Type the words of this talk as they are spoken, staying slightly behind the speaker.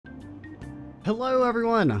Hello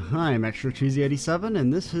everyone, I'm Extra Cheesy 87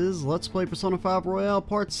 and this is Let's Play Persona 5 Royale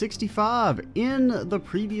Part 65. In the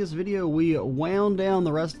previous video we wound down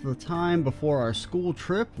the rest of the time before our school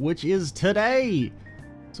trip, which is today.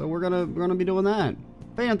 So we're gonna be doing that.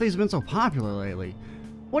 Fan Thieves have been so popular lately.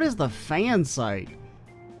 What is the fan site?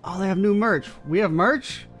 Oh, they have new merch. We have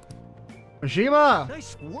merch? Oshima!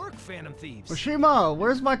 Nice work, Phantom Thieves. Oshima,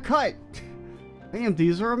 where's my cut? Fan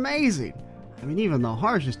Thieves are amazing. I mean, even the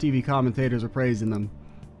harshest TV commentators are praising them.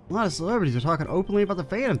 A lot of celebrities are talking openly about the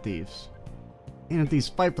Phantom Thieves. Phantom Thieves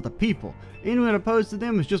fight for the people. Anyone opposed to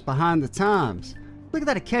them is just behind the times. Look at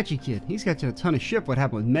that Akechi kid. He's catching a ton of shit what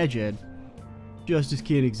happened with Medjed. Justice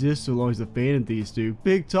can't exist so long as the Phantom Thieves do.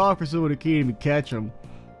 Big talk for someone who can't even catch them.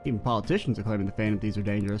 Even politicians are claiming the Phantom Thieves are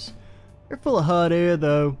dangerous. They're full of hot air,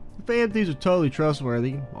 though. The Phantom Thieves are totally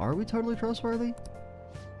trustworthy. Are we totally trustworthy?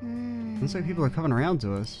 Looks like people are coming around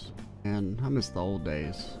to us. And I miss the old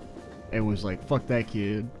days. Everyone's like, fuck that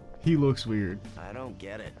kid. He looks weird. I don't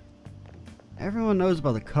get it. Everyone knows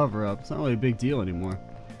about the cover-up. It's not really a big deal anymore.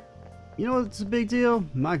 You know what's a big deal?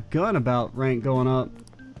 My gun about rank going up.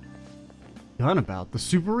 Gun about? The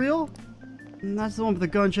super reel? That's the one with the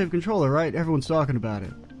gun-shaped controller, right? Everyone's talking about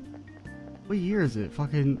it. What year is it?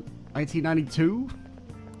 Fucking 1992?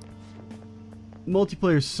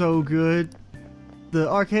 Multiplayer's so good. The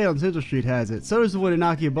arcade on Central Street has it. So does the one in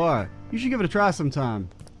Akihabara. You should give it a try sometime.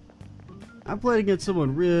 I played against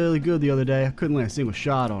someone really good the other day. I couldn't land a single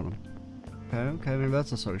shot on him. Okay, maybe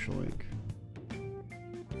that's a social link.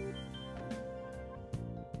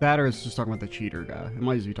 Batter is just talking about the cheater guy. It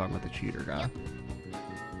might just be talking about the cheater guy.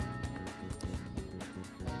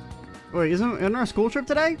 Wait, isn't our school trip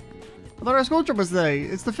today? I thought our school trip was today.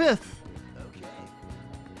 It's the 5th.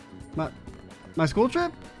 Okay. My school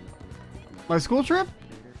trip? My school trip?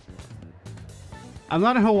 I'm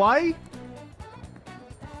not in Hawaii?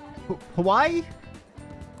 Hawaii?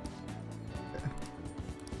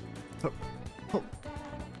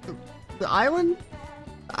 The island?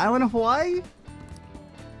 The island of Hawaii?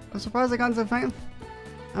 I'm surprised I got into a fan.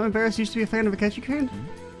 I'm embarrassed you used to be a fan of Akechi-kun.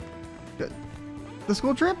 The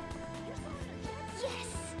school trip? Yes.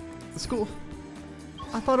 The school...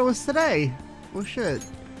 I thought it was today. Well, shit.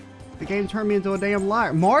 The game turned me into a damn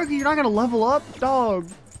liar. Mark, you're not gonna level up? Dog,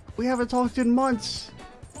 we haven't talked in months.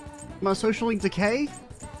 My social link decay?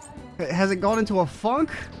 Has it gone into a funk?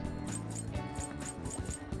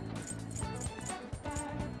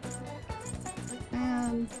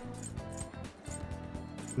 Man.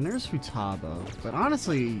 And there's Futaba. But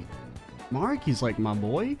honestly, Mark, he's like my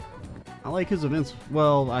boy. I like his events.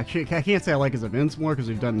 Well, I can't say I like his events more because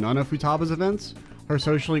we've done none of Futaba's events. Her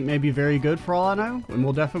social link may be very good for all I know, and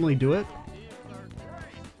we'll definitely do it.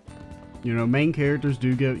 You know, main characters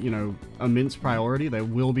do get, you know, immense priority. They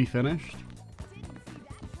will be finished.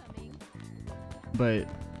 But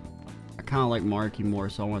I kind of like Marky more,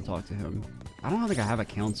 so I want to talk to him. I don't think I have a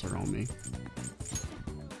counselor on me.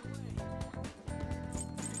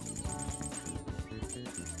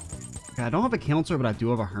 Okay, I don't have a counselor, but I do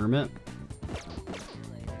have a hermit.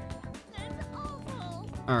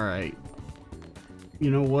 Alright. You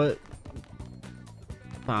know what?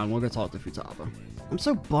 Fine, we'll go talk to Futaba. I'm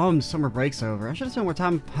so bummed summer break's over. I should have spent more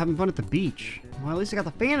time having fun at the beach. Well, at least I got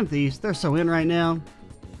the Phantom Thieves. They're so in right now.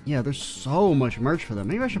 Yeah, there's so much merch for them.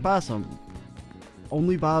 Maybe I should buy some.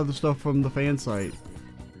 Only buy the stuff from the fan site.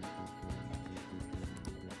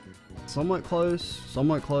 Somewhat close,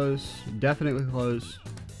 definitely close.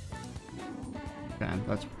 Okay,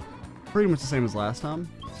 that's pretty much the same as last time.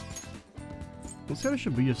 Let's go to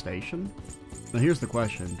Shibuya Station. Now here's the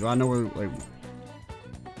question. Do I know where, like...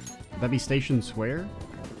 Would that be Station Square?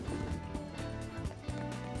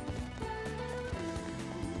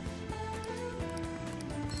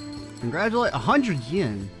 Congratulate... 100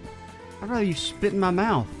 yen? I'd rather you spit in my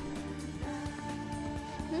mouth.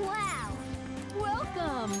 Wow.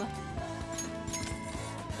 Welcome.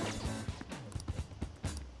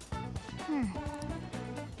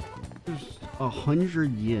 There's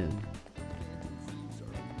 100 yen.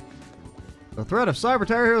 The threat of cyber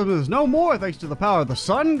terrorism is no more thanks to the power of the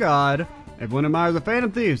Sun God. Everyone admires the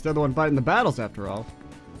Phantom Thieves. They're the one fighting the battles after all.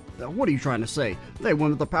 What are you trying to say? They win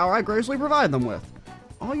with the power I graciously provide them with.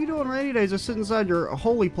 All you do on rainy days is sit inside your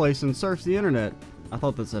holy place and surf the internet. I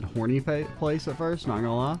thought that said horny place at first, not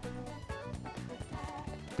gonna lie.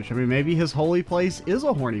 Which, I mean, maybe his holy place is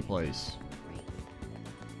a horny place.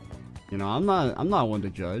 You know, I'm not one to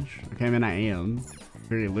judge. Okay, I mean, I am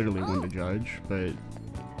very literally one to judge, but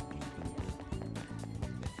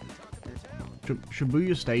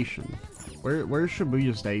Shibuya Station. Where's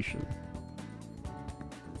Shibuya Station?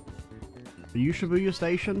 Are you Shibuya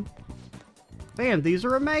Station? Man, these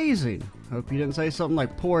are amazing. Hope you didn't say something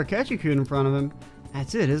like poor Ketchikun in front of him.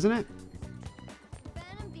 That's it, isn't it?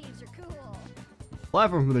 Phantom thieves are cool.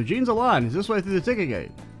 Platform for the Genes of Line is this way through the ticket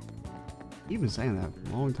gate. You've been saying that for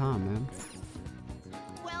a long time, man.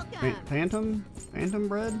 Welcome. Phantom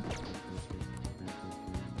bread?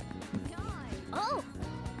 Oh,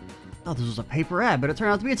 Oh, this was a paper ad, but it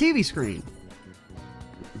turned out to be a TV screen.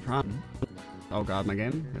 Oh god, my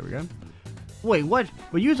game. There we go. Wait, what?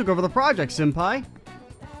 But you took over the project, senpai.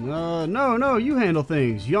 No, you handle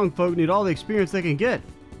things. Young folk need all the experience they can get.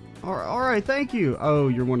 Alright, thank you. Oh,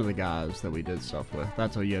 you're one of the guys that we did stuff with.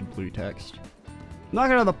 That's how you had blue text. Knock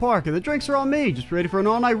it out of the park, and the drinks are on me. Just ready for an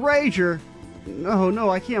all-night rager. No,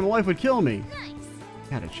 I can't. My wife would kill me. nice.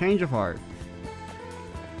 Had a change of heart.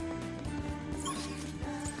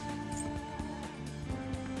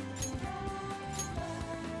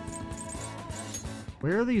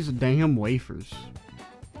 Where are these damn wafers?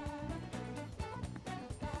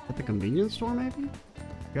 At the convenience store, maybe? You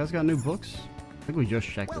guys got new books? I think we just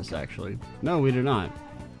checked this, actually. No, we did not.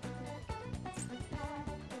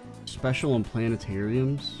 Special and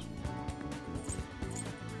planetariums.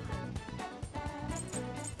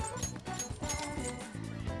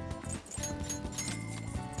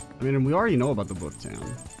 I mean, we already know about the book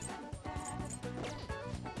town.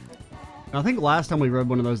 I think last time we read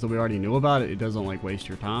one of those that we already knew about it doesn't like waste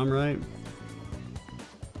your time, right?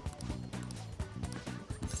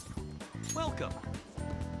 Welcome.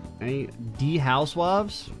 Hey, D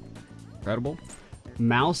Housewives. Incredible.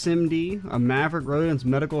 Mouse MD, a Maverick Rodent's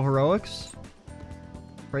medical heroics.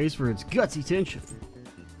 Praised for its gutsy tension.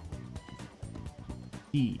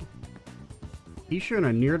 E. T-shirt and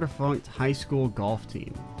a near-defunct high school golf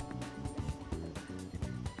team.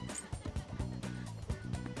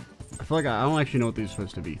 I feel like I don't actually know what these are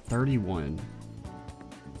supposed to be. 31.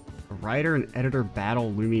 A writer and editor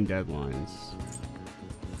battle looming deadlines.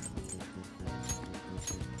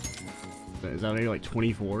 Is that maybe like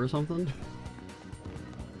 24 or something?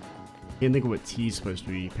 Can't think of what T's supposed to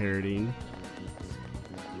be parodying.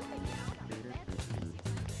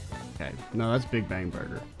 Okay, no, that's Big Bang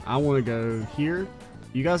Burger. I want to go here.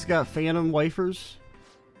 You guys got Phantom wafers?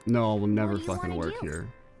 No, it will never What do you fucking wanna work do? here.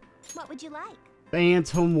 What would you like?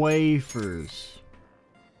 Phantom wafers.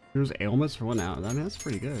 There's ailments for 1 hour. I mean, that's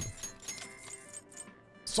pretty good.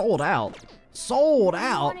 Sold out. Sold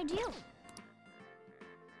out. What do you want to do?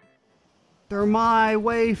 They're my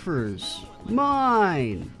wafers.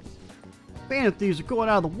 Mine. Phantom thieves are going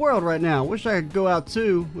out of the world right now. Wish I could go out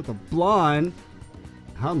too with a blonde.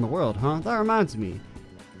 Out in the world, huh? That reminds me.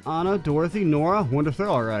 Anna, Dorothy, Nora, wonder if they're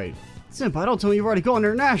alright. Senpai, don't tell me you've already gone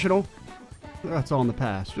international. That's all in the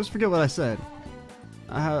past. Just forget what I said.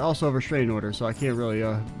 I also have a restraining order, so I can't really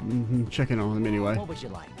check in on them anyway. What would you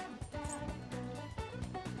like?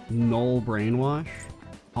 Null brainwash.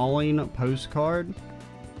 Hauling postcard.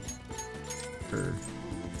 Sure.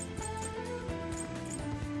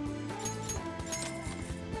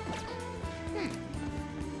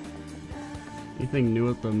 Anything new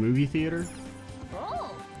at the movie theater?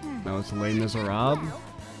 Oh. No, it's Les Miserables. Well,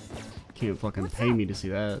 Can't fucking pay me to see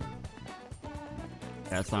that.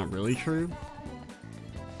 That's not really true.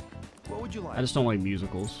 What would you like? I just don't like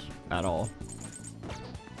musicals at all.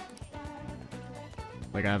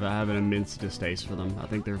 Like, I have an immense distaste for them. I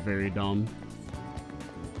think they're very dumb.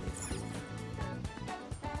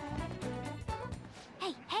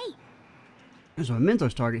 hey. There's a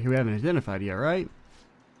Mentos target here we haven't identified yet, right?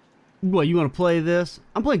 What, you want to play this?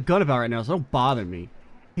 I'm playing Gunabout right now, so don't bother me.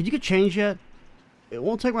 Hey, you get change yet? It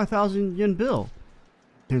won't take my 1,000 yen bill.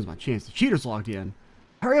 Here's my chance. The cheater's logged in.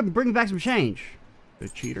 Hurry up and bring me back some change. The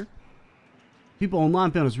cheater? People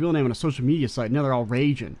online found his real name on a social media site, now they're all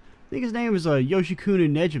raging. I think his name is Yoshikuna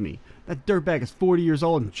Nejimi. That dirtbag is 40 years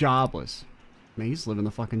old and jobless. Man, he's living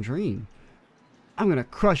the fucking dream. I'm gonna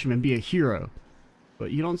crush him and be a hero.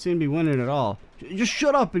 But you don't seem to be winning at all. Just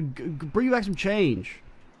shut up and bring back some change.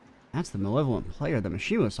 That's the malevolent player that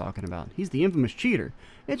Mishima was talking about. He's the infamous cheater.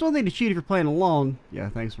 It's one thing to cheat if you're playing alone. Yeah,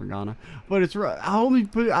 thanks, Morgana. But it's right. I only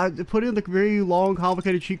put in the very long,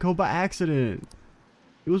 complicated cheat code by accident.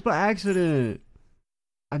 It was by accident.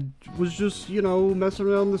 I was just, you know, messing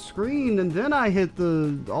around the screen, and then I hit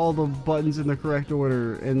all the buttons in the correct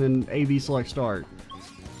order, and then A/B select start.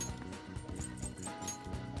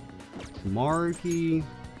 Maruki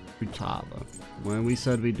Futaba. When we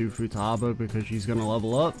said we'd do Futaba because she's gonna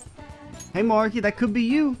level up. Hey Maruki, that could be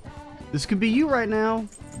you. This could be you right now.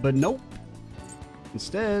 But nope.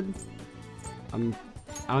 Instead, I don't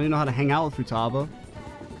even know how to hang out with Futaba.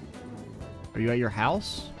 Are you at your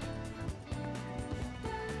house?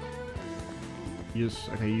 You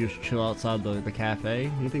just chill outside the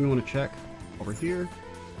cafe. Anything you want to check over here?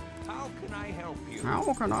 How can I help you?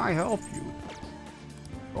 How can I help you?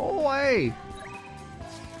 Go away!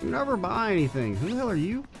 You never buy anything. Who the hell are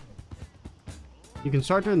you? You can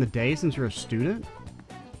start during the day since you're a student?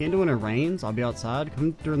 Can't do when it rains. I'll be outside.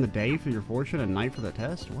 Come during the day for your fortune and night for the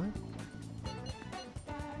test? What?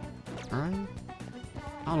 Alright.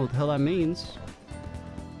 I don't know what the hell that means.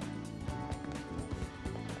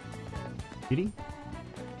 Kitty?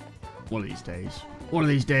 One of these days. One of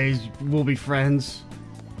these days, we'll be friends.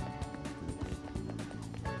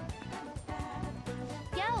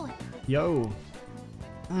 Yo. Yo.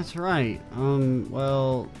 That's right.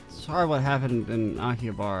 Well, sorry what happened in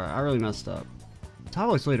Akihabara. I really messed up.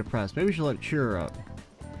 Tabo looks really depressed. Maybe we should let it cheer her up.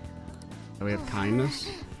 Do we have kindness?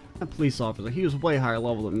 That police officer, he was way higher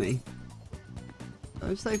level than me.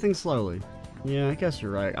 Let's take things slowly. Yeah, I guess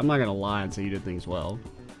you're right. I'm not gonna lie and say you did things well.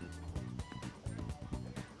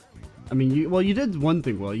 I mean, you did one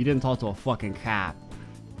thing well. You didn't talk to a fucking cat.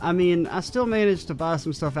 I mean, I still managed to buy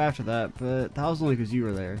some stuff after that, but that was only because you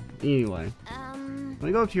were there. Anyway. When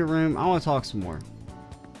we go up to your room, I want to talk some more.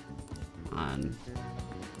 Fine.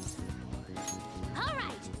 All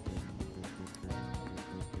right.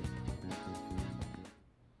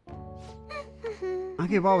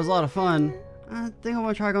 Akihabara was a lot of fun. I think I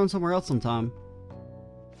want to try going somewhere else sometime.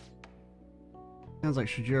 Sounds like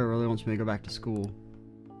Shujiro really wants me to go back to school.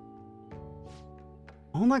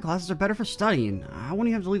 Online classes are better for studying. I won't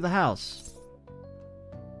even have to leave the house.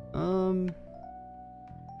 I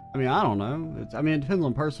mean, I don't know. I mean, it depends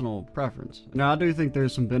on personal preference. Now, I do think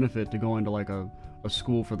there's some benefit to going to like a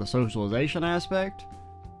school for the socialization aspect.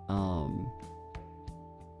 But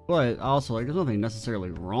also, like, there's nothing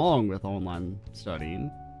necessarily wrong with online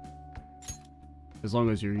studying. As long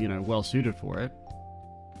as you're, you know, well suited for it.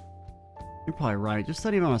 You're probably right. Just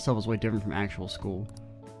studying by myself is way different from actual school.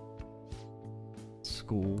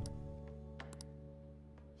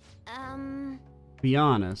 Be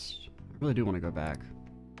honest, I really do want to go back.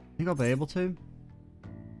 Think I'll be able to?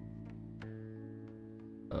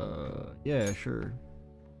 Yeah, sure.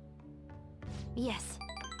 Yes.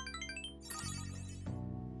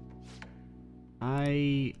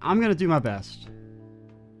 I'm gonna do my best.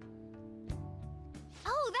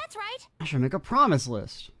 Oh, that's right. I should make a promise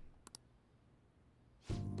list.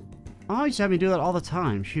 I used to have me do that all the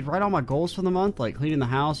time. She'd write all my goals for the month, like cleaning the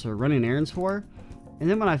house or running errands for her. And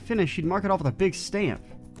then when I finished, she'd mark it off with a big stamp.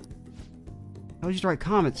 I always used to write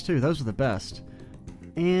comments too, those were the best.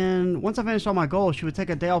 And once I finished all my goals, she would take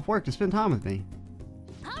a day off work to spend time with me.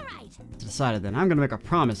 Alright. Decided then, I'm gonna make a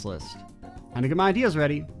promise list. Time to get my ideas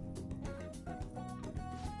ready.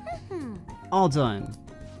 All done.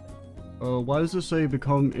 Why does this say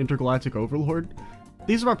become intergalactic overlord?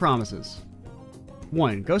 These are my promises.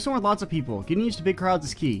 1. Go somewhere with lots of people. Getting used to big crowds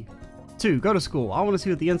is key. 2. Go to school. I want to see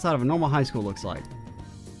what the inside of a normal high school looks like.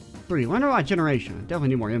 3. Learn about my generation. Definitely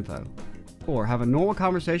need more info. 4. Have a normal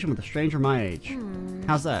conversation with a stranger my age.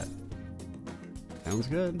 How's that? Sounds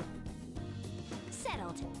good.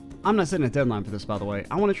 Settled. I'm not setting a deadline for this, by the way.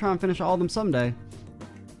 I want to try and finish all of them someday.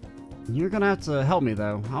 You're gonna have to help me,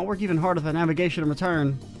 though. I'll work even harder for navigation in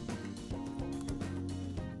return.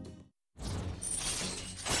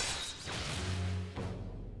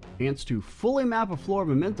 Chance to fully map a floor of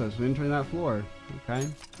mementos when entering that floor. Okay.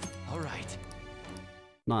 All right.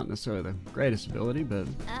 Not necessarily the greatest ability, but...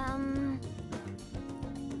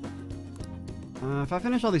 if I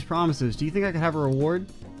finish all these promises, do you think I could have a reward?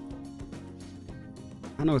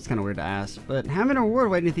 I know it's kind of weird to ask, but having a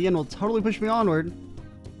reward waiting at the end will totally push me onward.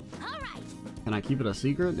 Alright. Can I keep it a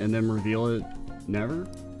secret and then reveal it never?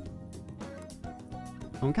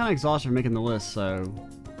 I'm kind of exhausted from making the list, so...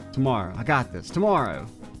 Tomorrow. I got this. Tomorrow.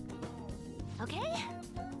 Okay.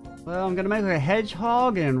 Well, I'm gonna make like a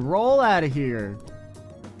hedgehog and roll out of here.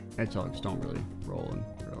 Hedgehogs don't really roll in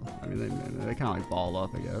real. I mean, they kind of like ball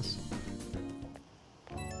up, I guess.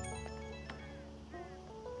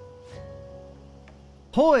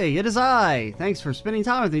 Hoi, it is I! Thanks for spending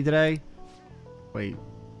time with me today. Wait,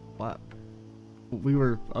 what? We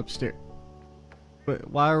were upstairs. But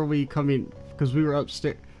why are we coming? Because we were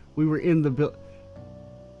upstairs. We were in the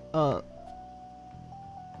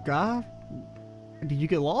guy? Did you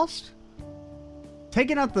get lost?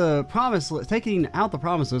 Taking out the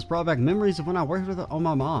promises brought back memories of when I worked with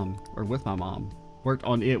my mom. Worked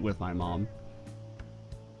on it with my mom.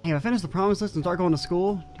 Hey, if I finish the promise list and start going to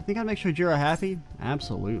school, do you think I'd make sure Jiro happy?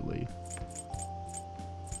 Absolutely.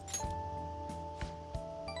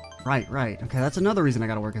 Right. Okay, that's another reason I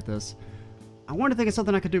gotta work at this. I wanted to think of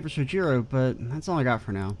something I could do for Shujiro, but that's all I got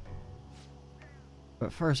for now.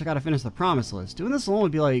 But first, I gotta finish the promise list. Doing this alone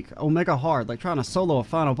would be like omega hard, like trying to solo a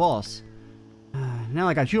final boss. Now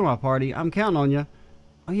I got you on my party, I'm counting on you.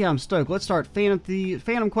 Oh yeah, I'm stoked. Let's start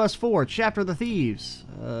Phantom Quest 4, Chapter of the Thieves.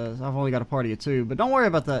 I've only got a party of 2, but don't worry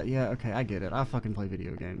about that. Yeah, okay, I get it. I fucking play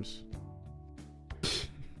video games.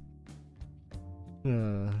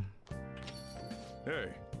 Hey.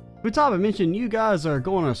 Futaba mentioned you guys are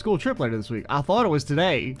going on a school trip later this week. I thought it was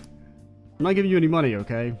today. I'm not giving you any money,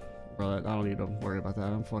 okay? Bro, I don't need to worry about that.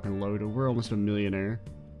 I'm fucking loaded. We're almost a millionaire.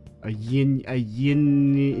 A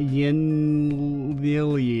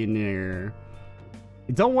millionaire.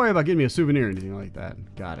 Don't worry about getting me a souvenir or anything like that.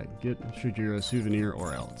 Got it. Should you a souvenir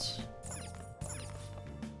or else.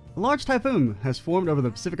 A large typhoon has formed over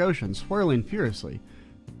the Pacific Ocean, swirling furiously.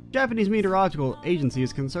 Japanese meteorological agency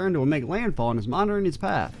is concerned it will make landfall and is monitoring its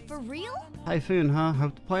path. For real? Typhoon, huh?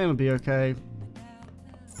 Hope the plan will be okay.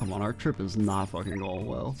 Come on, our trip is not fucking going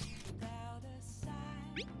well.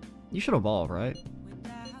 You should evolve, right?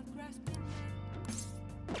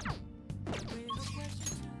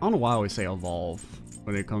 I don't know why I always say evolve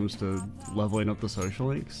when it comes to leveling up the social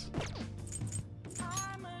links.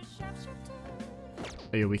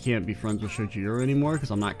 Hey, we can't be friends with Shojiro anymore because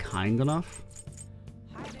I'm not kind enough.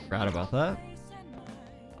 Forgot about that.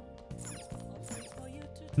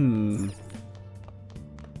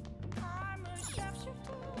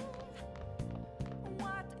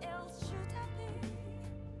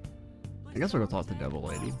 I guess we'll go talk to Devil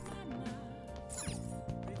Lady.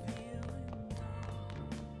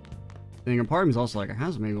 And a part of me is also like, I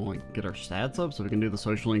have to maybe like get our stats up so we can do the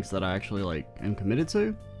social links that I actually like am committed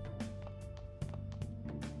to.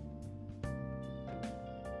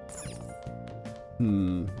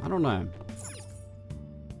 I don't know.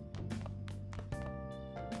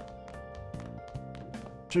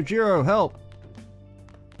 Shojiro, help!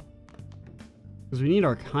 Because we need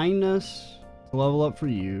our kindness to level up for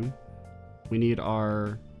you. We need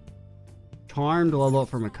our charm to level up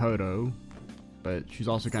for Makoto, but she's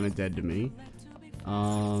also kind of dead to me.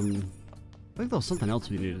 I think there was something else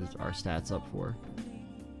we needed our stats up for.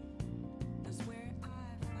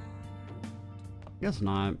 Guess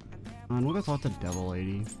not. Fine, we'll go talk to Devil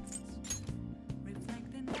Lady.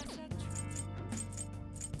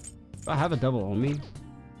 Do I have a devil on me?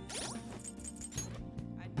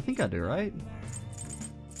 I think I do, right?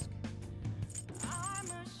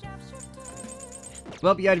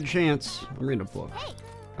 Well, you had your chance. I'm reading a book. Hey.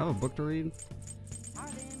 I have a book to read.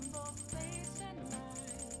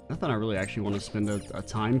 Nothing I really actually want to spend a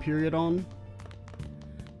time period on.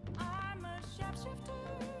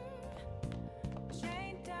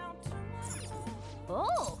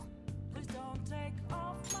 Oh.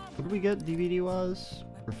 What did we get DVD-wise?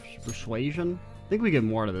 Persuasion? I think we get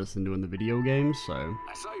more out of this than doing the video games, so...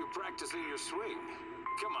 I saw you practicing your swing.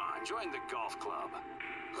 Come on, join the golf club.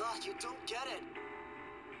 Ugh, you don't get it.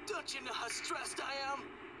 Don't you know how stressed I am?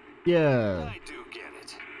 Yeah. I do get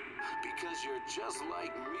it. Because you're just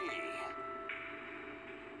like me.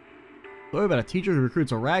 Story about a teacher who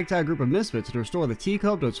recruits a ragtag group of misfits to restore the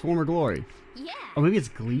teacup to its former glory. Yeah. Oh, maybe it's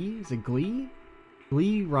Glee? Is it Glee?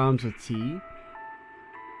 Glee rhymes with T.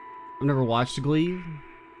 I've never watched Glee,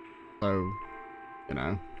 so, you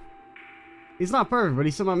know. He's not perfect, but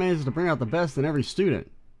he somehow manages to bring out the best in every student.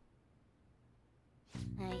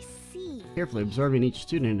 I see. Carefully observing each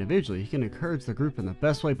student individually, he can encourage the group in the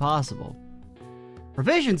best way possible.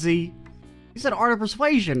 Proficiency? You said art of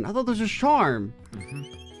persuasion. I thought this was charm.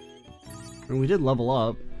 And we did level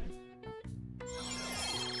up.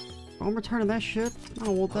 Oh, I'm returning that shit. I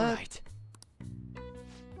don't want that. Right.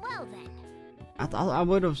 Well then. I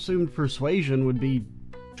would have assumed persuasion would be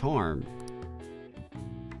charm.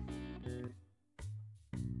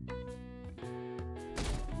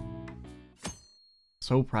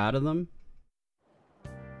 So proud of them.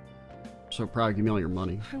 So proud. Give me all your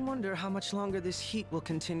money. I wonder how much longer this heat will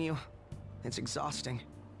continue. It's exhausting.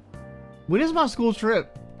 When is my school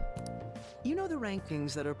trip? You know the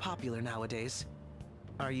rankings that are popular nowadays?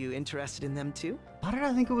 Are you interested in them too? Why did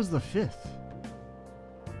I think it was the 5th?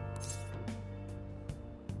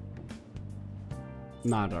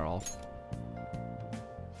 Not at all.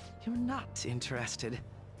 You're not interested.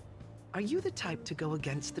 Are you the type to go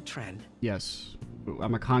against the trend? Yes.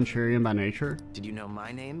 I'm a contrarian by nature. Did you know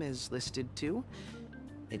my name is listed too?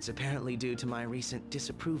 It's apparently due to my recent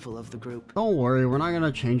disapproval of the group. Don't worry, we're not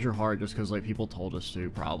gonna change your heart just because like people told us to,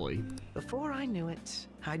 probably. Before I knew it,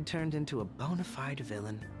 I'd turned into a bona fide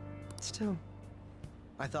villain. Still,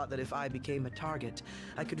 I thought that if I became a target,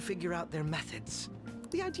 I could figure out their methods.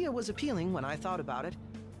 The idea was appealing when I thought about it.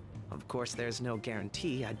 Of course, there's no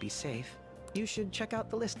guarantee I'd be safe. You should check out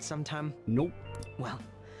the list sometime. Nope. Well,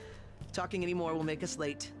 talking anymore will make us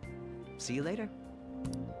late. See you later.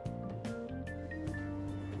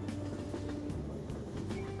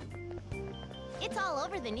 It's all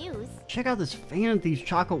over the news. Check out this Phantom Thieves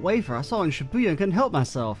chocolate wafer. I saw it in Shibuya and couldn't help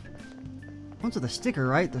myself. Once with the sticker,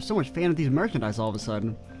 right? There's so much Phantom Thieves merchandise all of a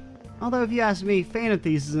sudden. Although if you ask me, Phantom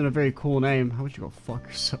Thieves isn't a very cool name. How would you go fuck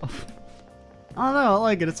yourself? I don't know, I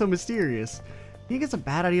like it. It's so mysterious. You think it's a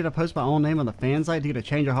bad idea to post my own name on the fan site to get a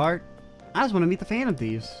change of heart? I just want to meet the Phantom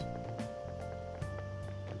Thieves.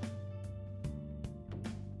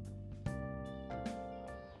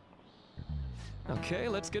 Okay,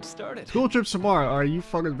 let's get started. School trips tomorrow. Alright, you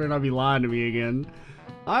fuckers better not be lying to me again.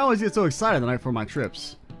 I always get so excited the night before my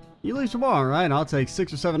trips. You leave tomorrow, right? And I'll take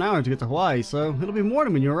 6 or 7 hours to get to Hawaii, so it'll be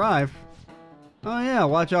morning when you arrive. Oh yeah,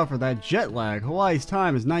 watch out for that jet lag. Hawaii's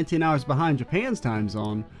time is 19 hours behind Japan's time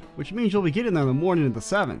zone, which means you'll be getting there in the morning of the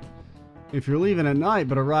 7th. If you're leaving at night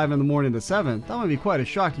but arrive in the morning of the 7th, that might be quite a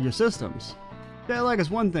shock to your systems. Jet lag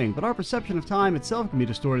is one thing, but our perception of time itself can be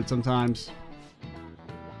distorted sometimes.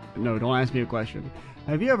 No, don't ask me a question.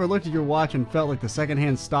 Have you ever looked at your watch and felt like the second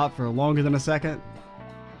hand stopped for longer than a second?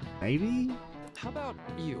 Maybe? How about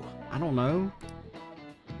you? I don't know.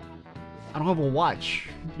 I don't have a watch.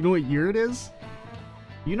 You know what year it is?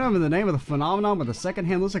 You know the name of the phenomenon where the second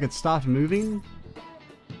hand looks like it stopped moving?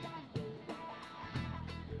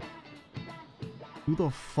 Who the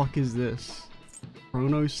fuck is this?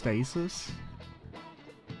 Chronostasis?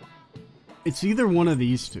 It's either one of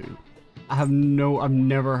these two. I've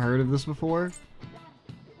never heard of this before.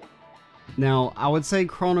 Now, I would say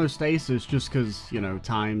chronostasis just because, you know,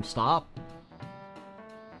 time stop.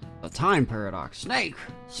 The time paradox. Snake!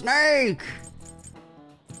 Snake!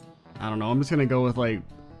 I don't know, I'm just gonna go with like,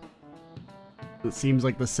 it seems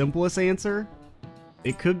like the simplest answer.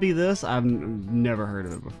 It could be this, I've never heard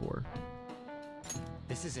of it before.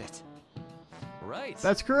 This is it. Right.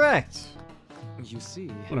 That's correct! You see.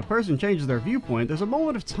 When a person changes their viewpoint, there's a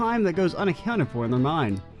moment of time that goes unaccounted for in their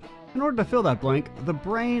mind. In order to fill that blank, the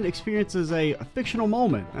brain experiences a fictional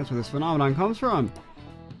moment. That's where this phenomenon comes from.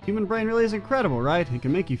 Human brain really is incredible, right? It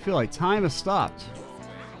can make you feel like time has stopped.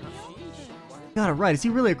 Got it right. Is he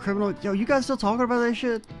really a criminal? Yo, you guys still talking about that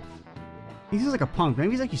shit? He's just like a punk. Maybe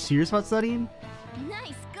he's actually serious about studying?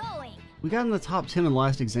 Nice going. We got in the top 10 in the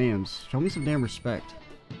last exams. Show me some damn respect.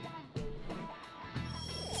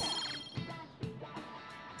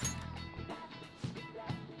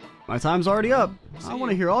 My time's already up. I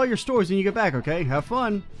want to hear all your stories when you get back, okay? Have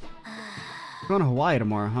fun. We're going to Hawaii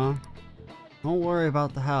tomorrow, huh? Don't worry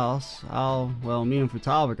about the house. Well, me and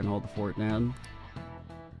Futaba can hold the fort down.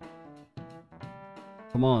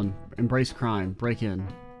 Come on, embrace crime, break in.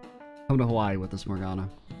 Come to Hawaii with us, Morgana.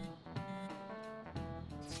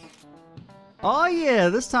 Oh yeah,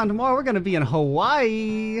 this time tomorrow we're gonna be in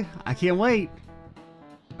Hawaii. I can't wait.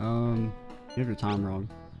 You have your time wrong.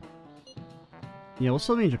 Yeah, we'll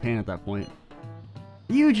still be in Japan at that point.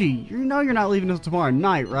 Yuji, you know you're not leaving until tomorrow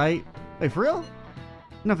night, right? Wait, for real?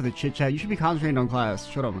 Enough of the chit-chat. You should be concentrating on class.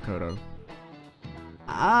 Shut up, Makoto.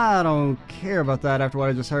 I don't care about that after what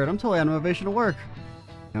I just heard. I'm totally out of motivation to work.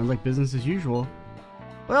 Sounds like business as usual.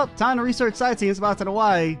 Well, time to research sightseeing spots in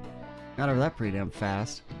Hawaii. Got over that pretty damn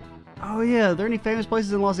fast. Oh yeah, are there any famous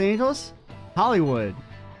places in Los Angeles? Hollywood.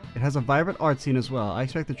 It has a vibrant art scene as well. I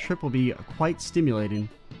expect the trip will be quite stimulating.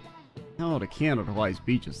 Oh, the can of Hawaii's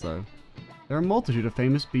beaches, though. There are a multitude of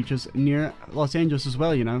famous beaches near Los Angeles as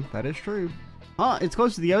well, you know. That is true. Huh, it's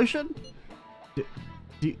close to the ocean?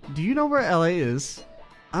 Do you know where LA is?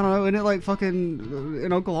 I don't know, isn't it like fucking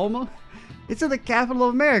in Oklahoma? It's in the capital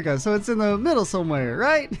of America, so it's in the middle somewhere,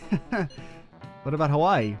 right? What about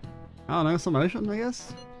Hawaii? I don't know, some ocean, I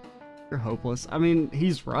guess? You're hopeless. I mean,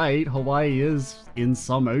 he's right. Hawaii is in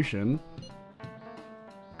some ocean.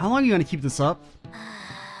 How long are you gonna keep this up?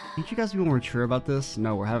 Can't you guys be more mature about this?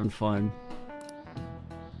 No, we're having fun.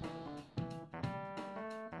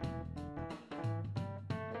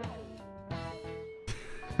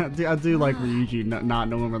 I do like Ryuji not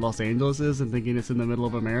knowing where Los Angeles is and thinking it's in the middle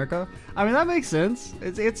of America. I mean, that makes sense.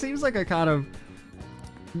 It seems like a kind of...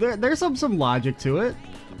 There's some logic to it.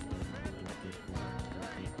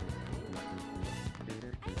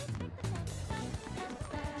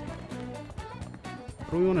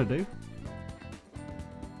 What do we want to do?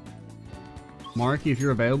 Marky, if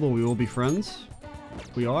you're available, we will be friends.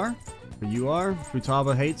 We are. You are.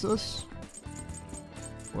 Futaba hates us.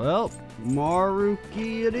 Well,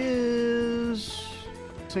 Maruki it is.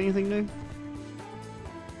 Say anything new?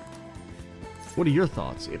 What are your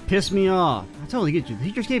thoughts? It pissed me off. I totally get you. The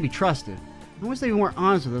teachers can't be trusted. I wish they weren't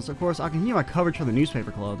honest with us. Of course, I can hear my coverage for the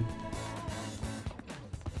newspaper club.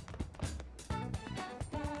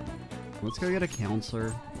 Let's go get a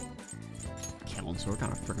counselor. Counselor? What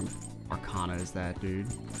kind of freaking arcana is that, dude?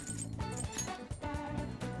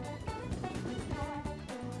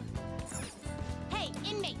 Hey,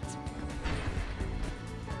 in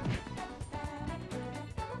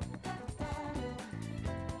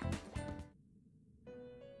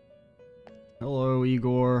Hello,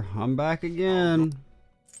 Igor. I'm back again.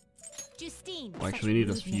 Justine. Well, actually, we need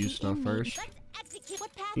to fuse stuff first. Let's execute.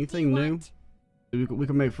 What path Anything do you new? want? We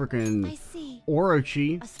can make I frickin' see.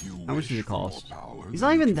 Orochi. A How much does it cost? He's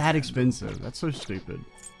not even that expensive. That's so stupid.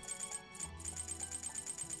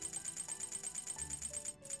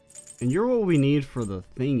 And you're what we need for the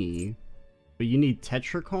thingy. But you need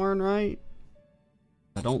Tetrakarn, right?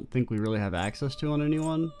 I don't think we really have access to on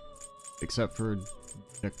anyone. Except for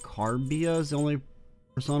Decarbia is the only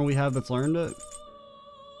persona we have that's learned it.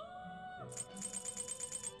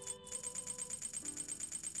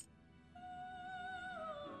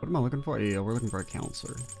 What am I looking for? Yeah, we're looking for a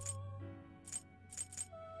counselor.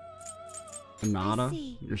 Nada,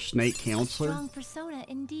 see. your snake counselor. Strong persona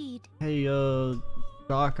indeed. Hey,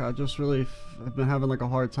 Doc, I just really have been having like a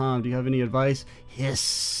hard time. Do you have any advice?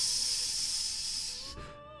 Hiss.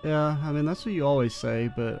 Yeah, I mean, that's what you always say,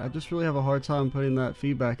 but I just really have a hard time putting that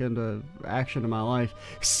feedback into action in my life.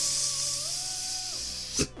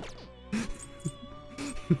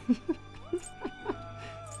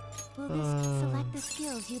 Will this select the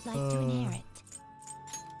skills you'd like to inherit?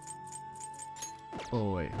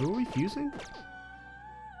 Oh, wait, who are we fusing?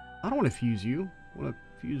 I don't want to fuse you. I want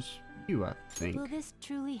to fuse you, I think. Will this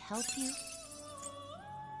truly help you?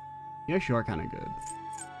 Yes, you are kind of good.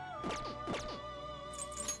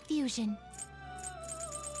 Fusion.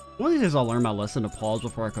 One of these days I'll learn my lesson to pause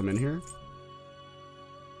before I come in here.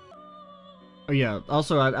 Oh yeah,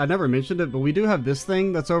 also I never mentioned it, but we do have this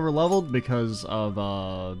thing that's over leveled because of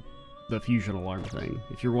the fusion alarm thing.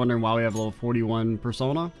 If you're wondering why we have level 41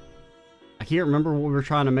 persona, I can't remember what we were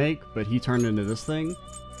trying to make, but he turned into this thing.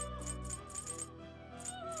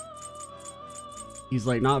 He's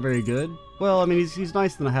like not very good. Well, I mean he's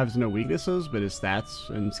nice and has no weaknesses, but his stats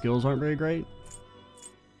and skills aren't very great.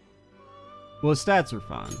 Well, his stats are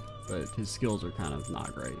fine, but his skills are kind of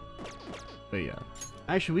not great. But yeah.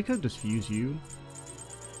 Actually, we could just fuse you.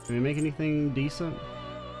 Can we make anything decent?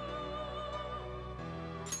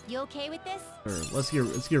 You okay with this? Or let's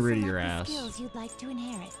get rid of your Select the ass, skills you'd like to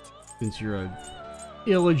inherit. since you're a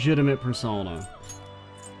illegitimate persona.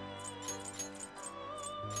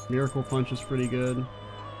 Miracle Punch is pretty good.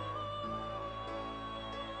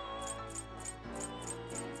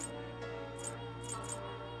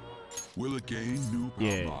 Will it gain new power?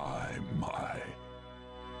 Yeah. My.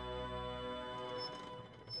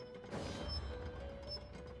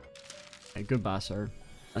 Hey, goodbye, sir.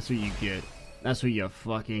 That's what you get. That's what you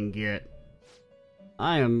fucking get.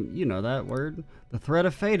 I am, you know that word. The thread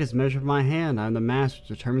of fate is measured by my hand. I am the master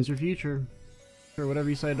which determines your future. Sure, whatever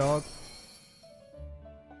you say, dog.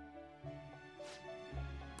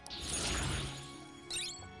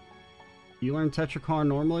 You learn Tetrakarn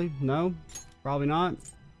normally? No? Probably not.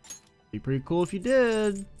 Be pretty cool if you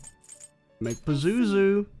did. Make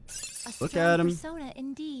Pazuzu. A Look strong at him. persona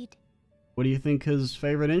indeed. What do you think his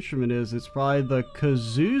favorite instrument is? It's probably the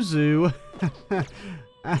kazoozu.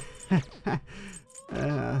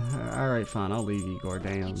 Alright, fine. I'll leave Igor.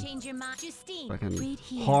 Damn. You change your mind. Justine, Fucking read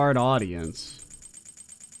here. hard audience.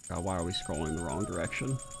 God, why are we scrolling the wrong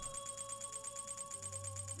direction?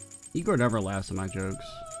 Igor never laughs at my jokes.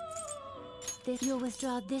 You'll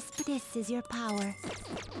withdraw this, but this is your power.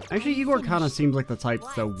 Actually, Igor kind of Finished. seems like the type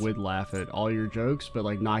that What? would laugh at all your jokes, but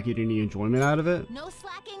like not get any enjoyment out of it. No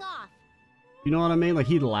slacking off. You know what I mean? Like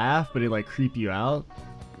he'd laugh, but he'd like creep you out.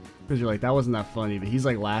 Because you're like, that wasn't that funny, but he's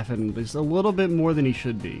like laughing just a little bit more than he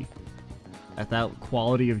should be. At that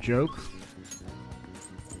quality of joke.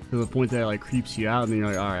 To the point that it like creeps you out and then you're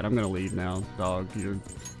like, alright, I'm gonna leave now, dog. You're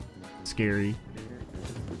scary.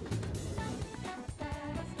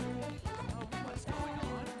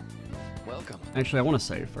 Welcome. Actually, I want to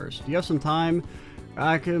save first. Do you have some time?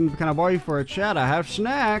 Can I borrow you for a chat? I have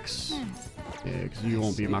snacks. Yeah, because you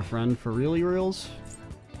won't be my friend for really reals.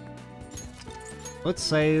 Let's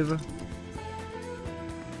save.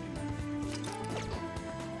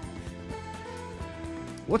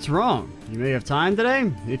 What's wrong? You may have time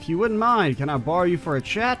today? If you wouldn't mind, can I borrow you for a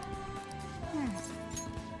chat?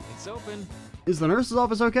 It's open. Is the nurse's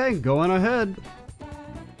office okay? Go on ahead.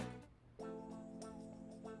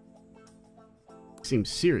 Seems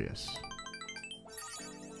serious.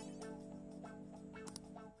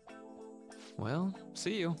 Well,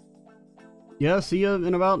 see you. Yeah, see ya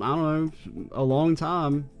in about, I don't know, a long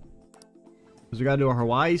time. Because we gotta do our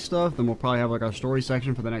Hawaii stuff, then we'll probably have like our story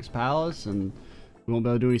section for the next palace, and we won't be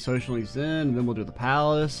able to do any social links then, and then we'll do the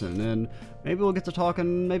palace, and then maybe we'll get to talk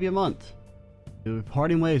in maybe a month. We'll be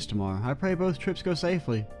parting ways tomorrow. I pray both trips go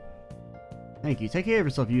safely. Thank you. Take care of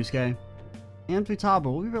yourself, Yusuke. And Futaba,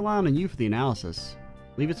 we'll be relying on you for the analysis.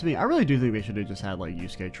 Leave it to me. I really do think they should have just had like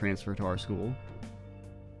Yusuke transfer to our school.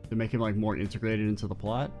 to make him like more integrated into the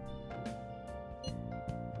plot.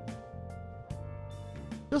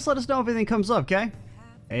 Just let us know if anything comes up, okay?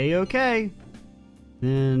 A-okay.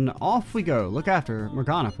 Then off we go. Look after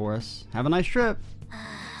Morgana for us. Have a nice trip.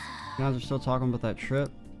 You guys are still talking about that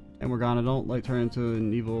trip. And Morgana, don't like turn into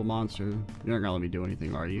an evil monster. You're not gonna let me do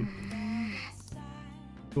anything, are you?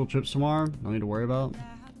 Cool trips tomorrow. No need to worry about.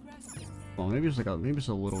 Well, maybe it's like maybe it's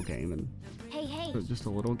a little gaming. Hey, hey. Just a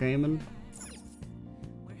little gaming.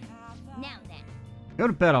 Now then. Go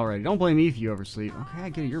to bed already. Don't blame me if you oversleep. Okay, I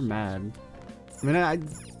get it. You're mad. I mean,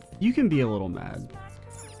 you can be a little mad.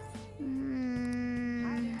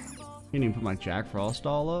 Can't even put my Jack Frost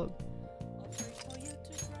doll up.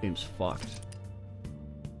 Game's fucked.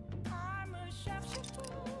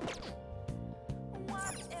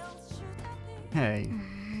 Hey,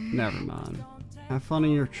 never mind. Have fun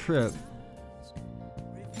on your trip.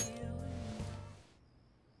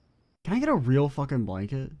 Can I get a real fucking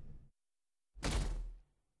blanket?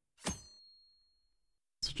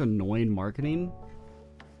 Such annoying marketing.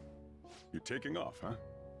 You're taking off, huh?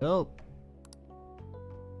 Help.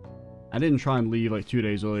 I didn't try and leave like 2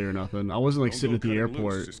 days earlier or nothing. I wasn't like sitting at the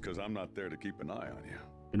airport. Just because I'm not there to keep an eye on you.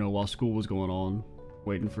 You know, while school was going on,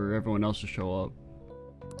 waiting for everyone else to show up.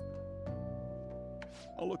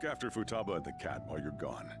 I'll look after Futaba and the cat while you're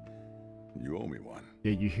gone. You owe me one.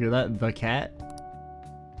 Did you hear that? The cat?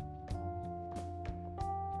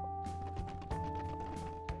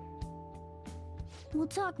 We'll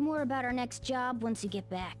talk more about our next job once you get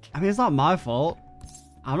back. I mean, it's not my fault.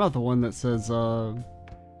 I'm not the one that says,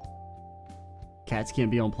 cats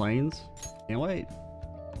can't be on planes. Can't wait.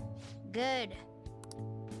 Good.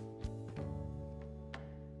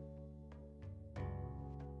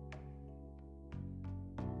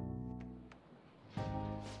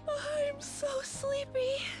 I'm so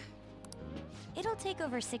sleepy. It'll take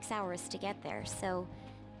over 6 hours to get there, so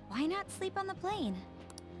why not sleep on the plane?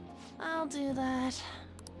 I'll do that.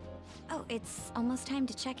 Oh, it's almost time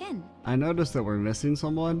to check in. I noticed that we're missing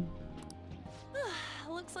someone.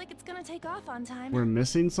 Looks like it's gonna take off on time. We're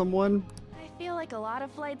missing someone? I feel like a lot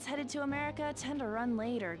of flights headed to America tend to run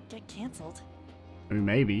late or get canceled. I mean,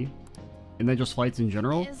 maybe. And then just flights in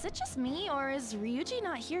general? Is it just me, or is Ryuji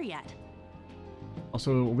not here yet?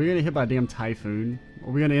 Also, are we gonna hit by a damn typhoon?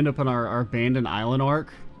 Are we gonna end up on our abandoned island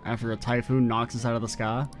arc after a typhoon knocks us out of the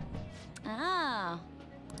sky? Ah.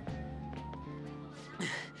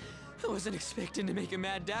 I wasn't expecting to make a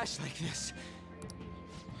mad dash like this.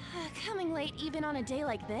 Coming late even on a day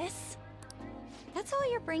like this? That's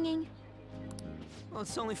all you're bringing? Well,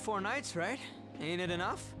 it's only 4 nights, right? Ain't it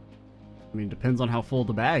enough? I mean, depends on how full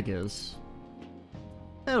the bag is.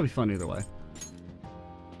 It'll be fun either way.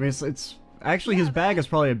 I mean, it's actually his bag is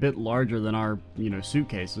probably a bit larger than our, you know,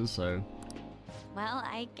 suitcases, so. Well,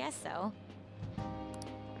 I guess so.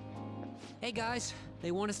 Hey guys,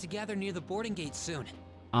 they want us to gather near the boarding gate soon.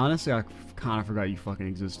 Honestly, I kind of forgot you fucking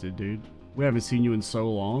existed, dude. We haven't seen you in so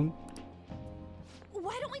long.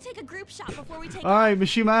 Why don't we take a group shot before we take Alright,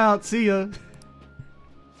 Mishima out. See ya.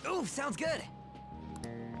 Ooh, sounds good.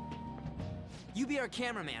 You be our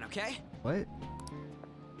cameraman, okay? What?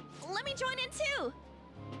 Let me join in too!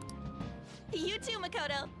 You too,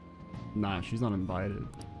 Makoto. Nah, she's not invited.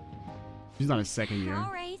 She's not a second year.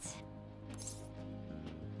 All right.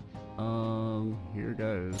 Here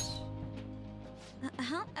goes.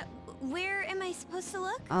 Where am I supposed to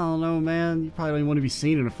look? I don't know, man. You probably don't even want to be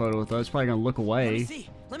seen in a photo with us. Probably gonna look Let me away. see.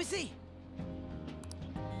 Let me see.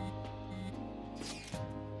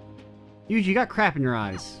 Yuji, you got crap in your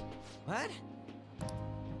eyes. What?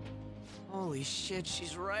 Holy shit,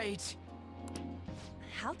 she's right.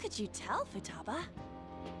 How could you tell, Futaba?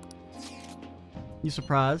 You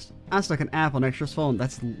surprised? I stuck an app on Extra's phone.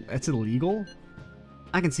 That's illegal?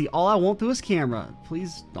 I can see all I want through his camera.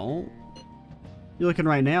 Please don't. You're looking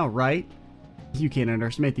right now, right? You can't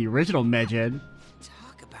underestimate the original Medjed.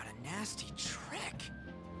 Talk about a nasty trick.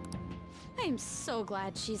 I'm so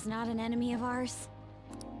glad she's not an enemy of ours.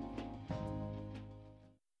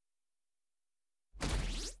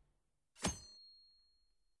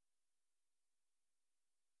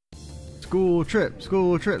 School trip,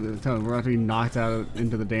 school trip. They're telling me we're about to be knocked out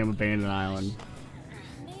into the damn abandoned island.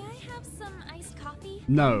 May I have some iced coffee?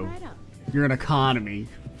 No. Right up. You're an economy.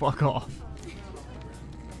 Fuck off.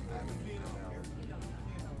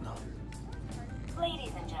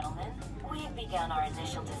 Ladies and gentlemen, we've begun our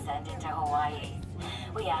initial descent into Hawaii.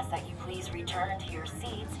 We ask that you please return to your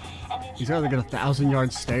seats and These guys like a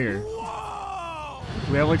 1,000-yard stare. Do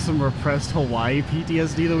we have like some repressed Hawaii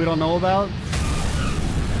PTSD that we don't know about?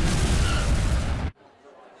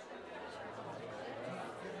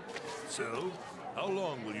 So, how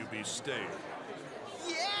long will you be staying?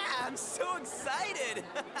 Yeah! I'm so excited!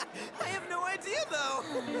 I have no idea, though!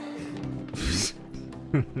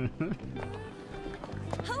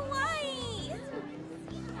 Hawaii!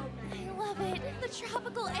 I love it. The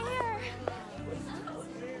tropical air.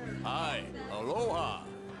 Hi, aloha.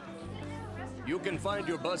 You can find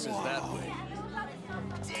your buses that way.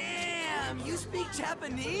 Damn, you speak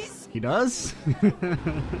Japanese? He does?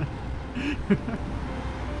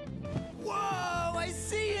 Whoa, I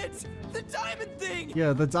see it! The diamond thing!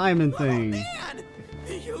 Yeah, the diamond Oh thing. man!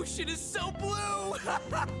 The ocean is so blue!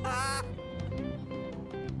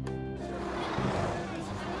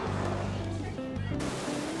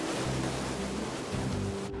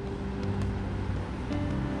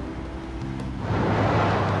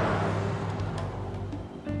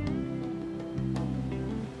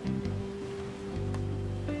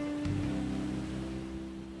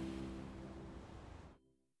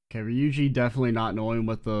 Okay, Ryuji definitely not knowing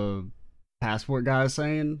what the passport guy is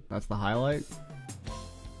saying. That's the highlight.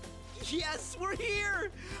 Yes, we're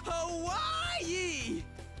here! Hawaii!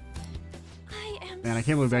 I am Man, I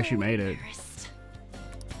can't believe we actually made it. embarrassed.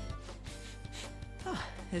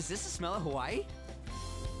 Is this the smell of Hawaii?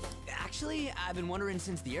 Actually, I've been wondering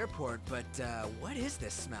since the airport, but what is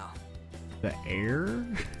this smell? The air?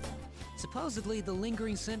 Supposedly the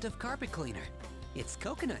lingering scent of carpet cleaner. It's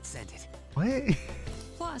coconut scented. What?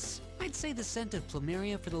 Plus, I'd say the scent of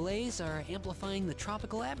plumeria for the leis are amplifying the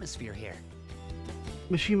tropical atmosphere here.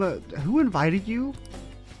 Mishima, who invited you?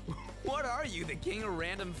 What are you, the king of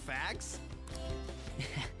random facts?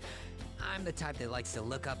 I'm the type that likes to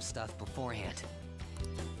look up stuff beforehand.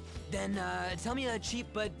 Then, tell me a cheap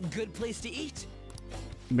but good place to eat.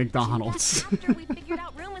 McDonald's. That's after we figured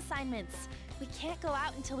out room assignments. We can't go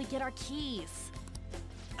out until we get our keys.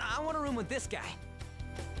 I want a room with this guy.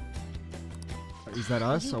 Is that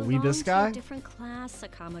us? You Are we this belong to guy? a different class,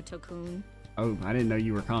 Sakamoto-kun. Oh, I didn't know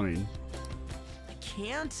you were coming. I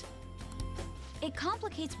can't? It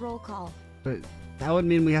complicates roll call. But that would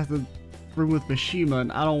mean we have to room with Mishima,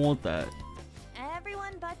 and I don't want that.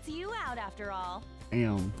 Everyone butts you out after all.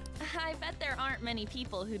 Damn. I bet there aren't many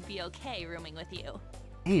people who'd be okay rooming with you.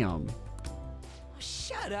 Damn.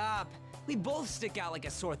 Shut up! We both stick out like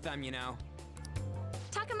a sore thumb, you know.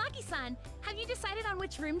 Takamaki-san, have you decided on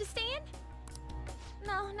which room to stay in?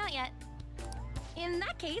 No, not yet. In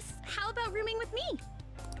that case, how about rooming with me?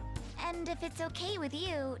 And if it's okay with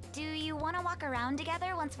you, do you want to walk around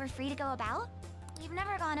together once we're free to go about? We've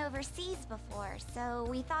never gone overseas before, so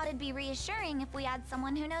we thought it'd be reassuring if we had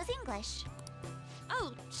someone who knows English.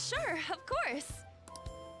 Oh, sure, of course.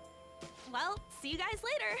 Well, see you guys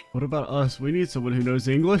later. What about us? We need someone who knows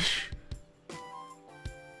English.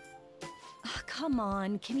 Oh, come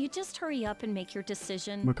on, can you just hurry up and make your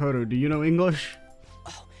decision? Makoto, do you know English?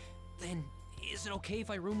 Oh, then is it okay if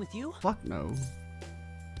I room with you? Fuck no.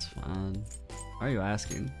 It's fine. Why are you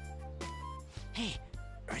asking? Hey,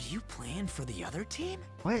 are you playing for the other team?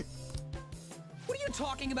 What? What are you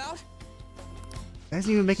talking about? That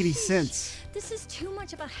doesn't even make any sense. This is too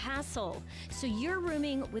much of a hassle. So you're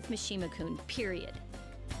rooming with Mishima-kun, period.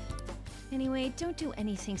 Anyway, don't do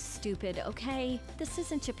anything stupid, okay? This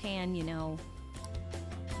isn't Japan, you know.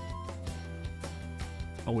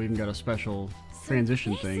 Oh, we even got a special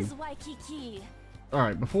transition this thing. is Waikiki.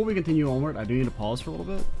 Alright, before we continue onward, I do need to pause for a little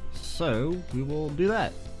bit. So, we will do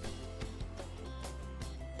that.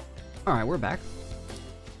 Alright, we're back.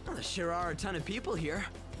 Well, there sure are a ton of people here.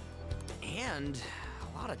 And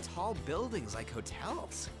a lot of tall buildings like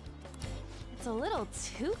hotels. It's a little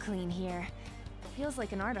too clean here. Feels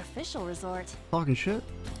like an artificial resort. Talking shit.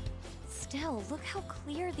 Still, look how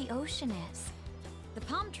clear the ocean is. The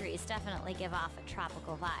palm trees definitely give off a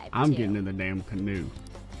tropical vibe, I'm too. getting in the damn canoe.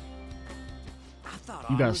 I thought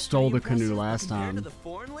You ours guys was stole pretty the canoe impressive last compared time. to the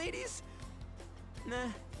foreign ladies? Nah.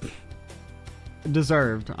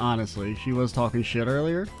 Deserved, honestly. She was talking shit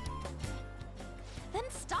earlier. Then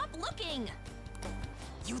stop looking!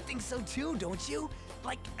 You think so too, don't you?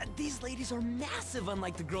 Like, these ladies are massive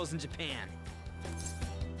unlike the girls in Japan.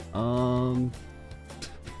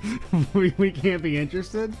 we can't be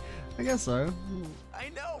interested? I guess so. I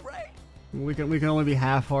know, right? We can only be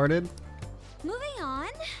half-hearted. Moving on.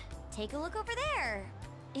 Take a look over there.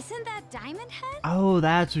 Isn't that Diamond Head? Oh,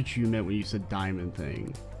 that's what you meant when you said diamond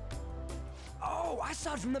thing. Oh, I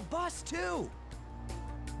saw it from the bus too.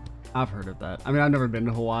 I've heard of that. I mean, I've never been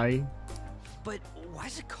to Hawaii. But why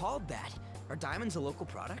is it called that? Are diamonds a local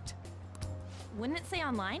product? Wouldn't it say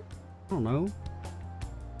online? I don't know.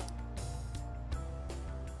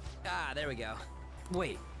 Ah, there we go.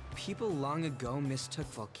 Wait, people long ago mistook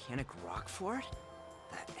volcanic rock for it?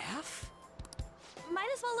 The F? Might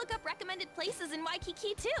as well look up recommended places in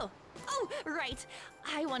Waikiki too. Oh, right.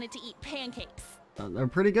 I wanted to eat pancakes. They're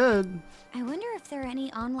pretty good. I wonder if there are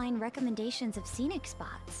any online recommendations of scenic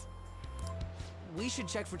spots. We should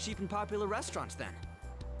check for cheap and popular restaurants then.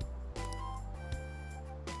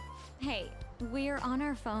 Hey, we're on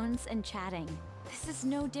our phones and chatting. This is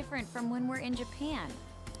no different from when we're in Japan.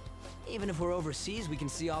 Even if we're overseas, we can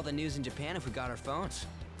see all the news in Japan if we got our phones.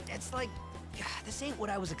 It's like, this ain't what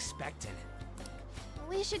I was expecting.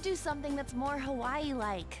 We should do something that's more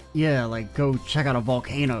Hawaii-like. Yeah, like go check out a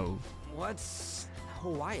volcano. What's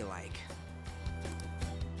Hawaii like?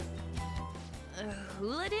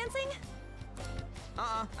 Hula dancing?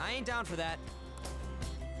 I ain't down for that.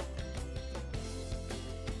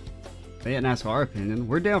 They didn't ask our opinion.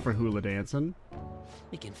 We're down for hula dancing.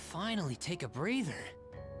 We can finally take a breather.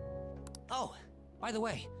 Oh, by the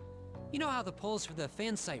way, you know how the polls for the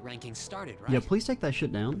fan site rankings started, right? Yeah, please take that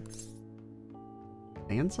shit down.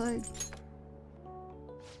 Fan site?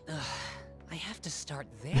 I have to start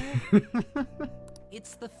there?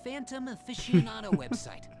 It's the Phantom Aficionado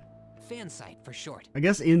website. Fan site for short. I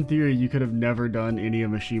guess in theory you could have never done any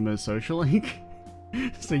of Mishima's social link.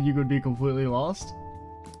 So you could be completely lost.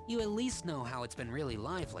 You at least know how it's been really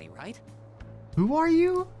lively, right? Who are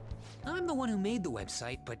you? I'm the one who made the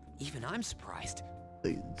website, but even I'm surprised.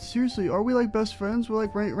 Seriously, are we like best friends? We're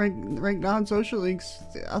like rank 9 social links.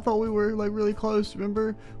 I thought we were like really close.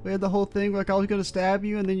 Remember, we had the whole thing like I was gonna stab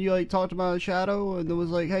you, and then you like talked about Shadow, and then was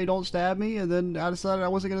like, "Hey, don't stab me." And then I decided I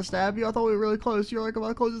wasn't gonna stab you. I thought we were really close. You're like about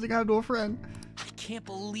the closest thing I have to a friend. I can't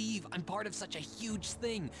believe I'm part of such a huge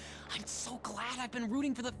thing. I'm so glad I've been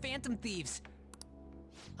rooting for the Phantom Thieves.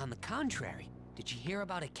 On the contrary, did you hear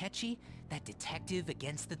about Akechi, that detective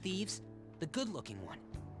against the thieves? The good-looking one.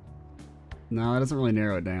 No, that doesn't really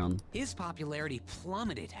narrow it down. His popularity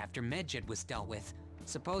plummeted after Medjed was dealt with.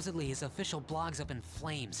 Supposedly his official blog's up in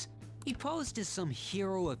flames. He posed as some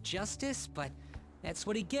hero of justice, but that's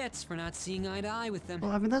what he gets for not seeing eye to eye with them.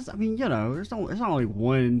 Well, you know, there's not only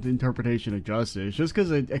one interpretation of justice. Just because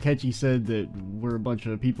Akechi said that we're a bunch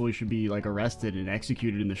of people who should be like arrested and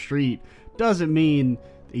executed in the street, doesn't mean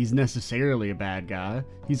he's necessarily a bad guy.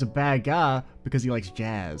 He's a bad guy because he likes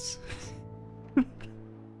jazz.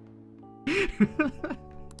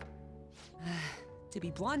 To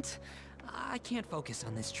be blunt, I can't focus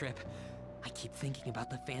on this trip. I keep thinking about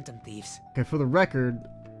the Phantom Thieves. Okay, for the record,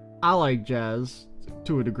 I like jazz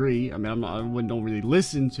to a degree. I mean, I don't really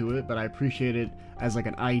listen to it, but I appreciate it as like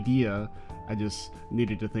an idea. I just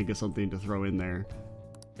needed to think of something to throw in there.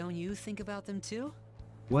 Don't you think about them too?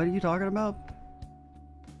 What are you talking about?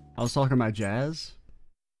 I was talking about jazz.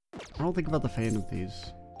 I don't think about the Phantom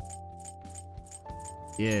Thieves.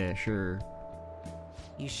 Yeah, sure.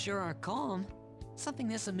 You sure are calm. Something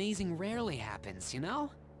this amazing rarely happens, you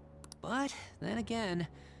know? But then again,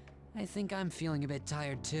 I think I'm feeling a bit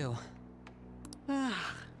tired too.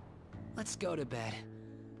 Let's go to bed.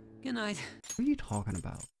 Good night. What are you talking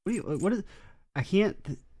about? What is? I can't.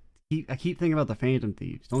 I keep thinking about the Phantom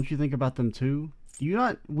Thieves. Don't you think about them too? Do you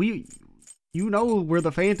not? You know we're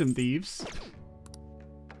the Phantom Thieves.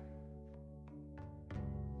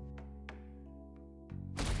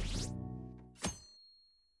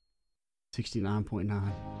 $69.9.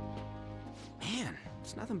 Man,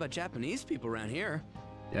 it's nothing but Japanese people around here.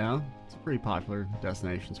 Yeah, it's a pretty popular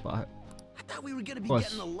destination spot. I thought we were gonna be Plus,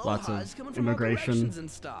 getting lots alohas of coming from all immigration directions and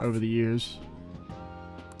stuff. over the years.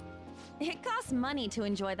 It costs money to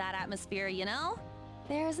enjoy that atmosphere, you know?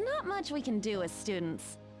 There's not much we can do as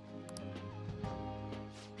students.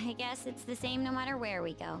 I guess it's the same no matter where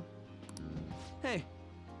we go. Hey,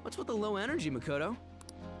 what's with the low energy, Makoto?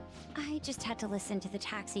 I just had to listen to the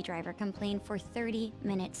taxi driver complain for 30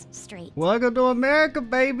 minutes straight. Welcome to America,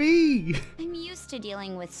 baby! I'm used to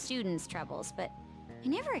dealing with students' troubles, but I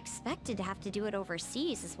never expected to have to do it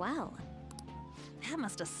overseas as well. That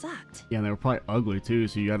must have sucked. Yeah, and they were probably ugly too,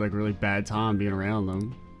 so you had like a really bad time being around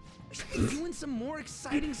them. We should be doing some more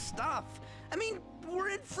exciting stuff. I mean, we're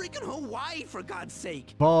in freaking Hawaii, for God's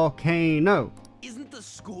sake. Volcano! Isn't the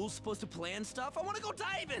school supposed to plan stuff? I want to go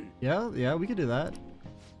diving. Yeah, we could do that.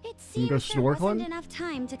 It You seems go there wasn't snorkeling? enough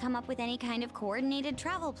time to come up with any kind of coordinated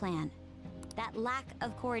travel plan. That lack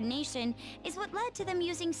of coordination is what led to them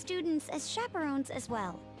using students as chaperones as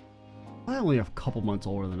well. They're only a couple months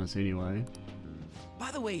older than us anyway. By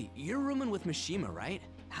the way, you're rooming with Mishima, right?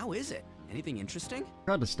 How is it? Anything interesting?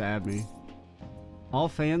 Tried to stab me. All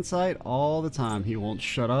fan site, all the time. He won't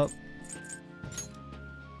shut up.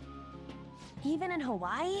 Even in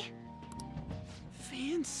Hawaii?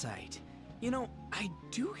 Fan site. You know, I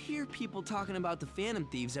do hear people talking about the Phantom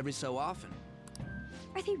Thieves every so often.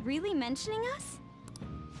 Are they really mentioning us?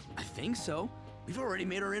 I think so. We've already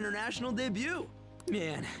made our international debut.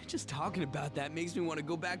 Man, just talking about that makes me want to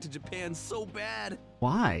go back to Japan so bad.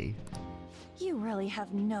 Why? You really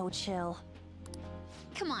have no chill.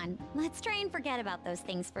 Come on, let's try and forget about those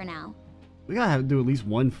things for now. We gotta have to do at least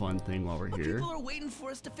one fun thing while we're But here. people are waiting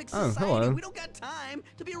for us to fix Oh, society. hello. We don't got time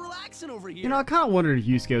to be relaxing over here. You know, I kind of wondered if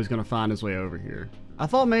Yusuke was gonna find his way over here. I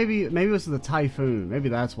thought maybe it was the typhoon. Maybe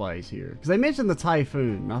that's why he's here. Because they mentioned the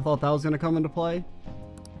typhoon, and I thought that was gonna come into play.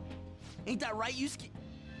 Ain't that right, Yusuke?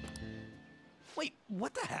 Wait,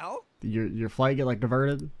 what the hell? Your flight get like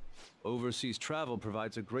diverted? Overseas travel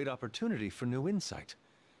provides a great opportunity for new insight.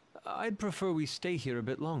 I'd prefer we stay here a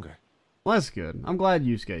bit longer. Well, that's good. I'm glad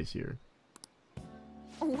Yusuke's here.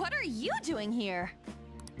 What are you doing here?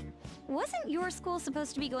 Wasn't your school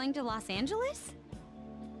supposed to be going to Los Angeles?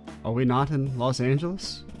 Are we not in Los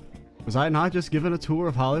Angeles? Was I not just given a tour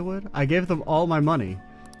of Hollywood? I gave them all my money.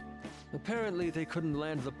 Apparently, they couldn't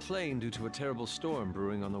land the plane due to a terrible storm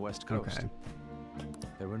brewing on the west coast. Okay.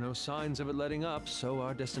 There were no signs of it letting up, so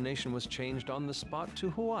our destination was changed on the spot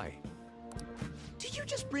to Hawaii. Do you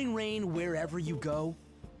just bring rain wherever you go?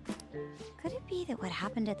 Could it be that what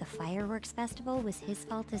happened at the fireworks festival was his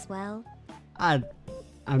fault as well? I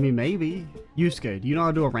mean, maybe. Yusuke, do you know how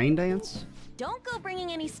to do a rain dance? Don't go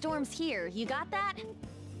bringing any storms here. You got that?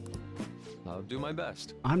 I'll do my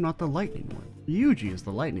best. I'm not the lightning one. Yuji is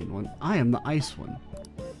the lightning one. I am the ice one.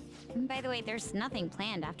 By the way, there's nothing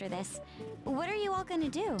planned after this. What are you all gonna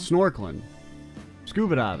do? Snorkeling.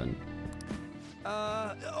 Scuba diving.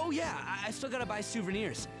 Oh yeah, I still gotta buy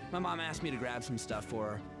souvenirs. My mom asked me to grab some stuff for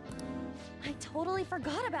her. I totally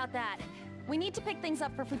forgot about that. We need to pick things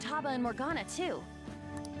up for Futaba and Morgana, too.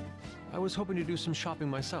 I was hoping to do some shopping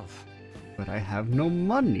myself. But I have no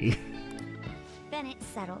money. Then it's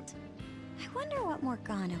settled. I wonder what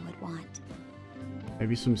Morgana would want.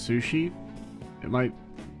 Maybe some sushi? It might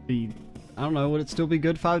be... I don't know, would it still be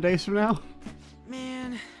good 5 days from now?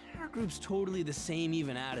 Man, our group's totally the same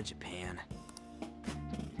even out of Japan.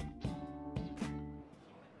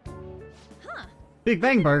 Huh. Big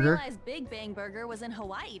Bang Burger. I realized Big Bang Burger was in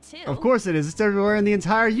Hawaii, too. Of course it is. It's everywhere in the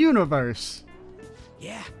entire universe.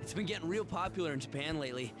 Yeah, it's been getting real popular in Japan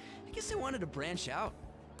lately. I guess I wanted to branch out.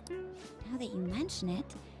 Now that you mention it,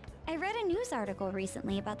 I read a news article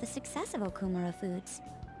recently about the success of Okumura Foods.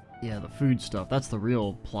 Yeah, the food stuff. That's the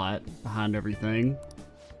real plot behind everything.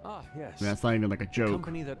 Ah, yes. I mean, that's not even like a joke.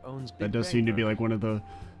 Company that owns Big That does Bang seem to be Burger. like one of the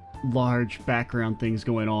large background things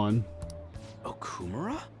going on.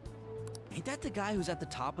 Okumura? Ain't that the guy who's at the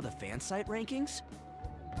top of the fan site rankings?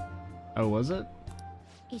 Oh, was it?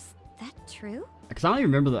 Is that true? Because I don't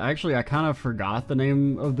even remember the... Actually, I kind of forgot the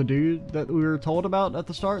name of the dude that we were told about at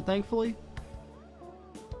the start, thankfully.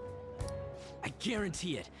 I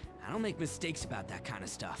guarantee it. I don't make mistakes about that kind of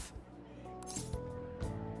stuff.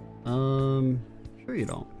 Sure you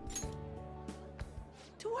don't.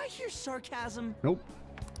 Do I hear sarcasm? Nope.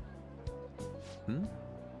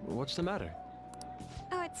 What's the matter?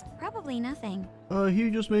 Oh, it's probably nothing.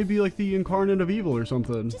 He just may be like the incarnate of evil or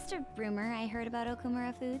something. Just a rumor I heard about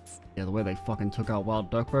Okumura Foods. Yeah, the way they fucking took out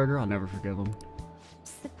Wild Duck Burger, I'll never forgive them.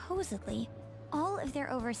 Supposedly, all of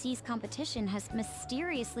their overseas competition has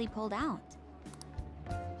mysteriously pulled out.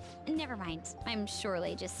 Never mind. I'm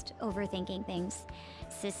surely just overthinking things.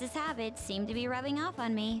 Sis's habits seem to be rubbing off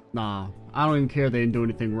on me. Nah, I don't even care they didn't do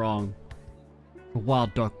anything wrong. A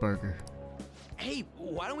Wild Duck Burger. Hey,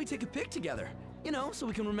 why don't we take a pic together? You know, so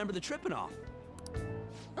we can remember the trip and all.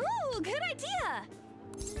 Ooh, good idea!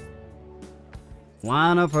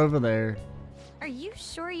 Line up over there. Are you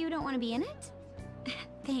sure you don't want to be in it?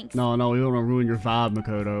 Thanks. No, we don't want to ruin your vibe,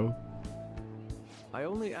 Makoto. I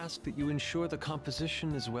only ask that you ensure the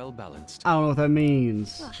composition is well balanced. I don't know what that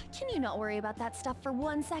means. Ugh, can you not worry about that stuff for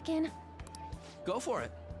 1 second? Go for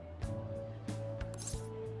it.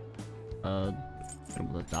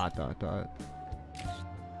 With a dot.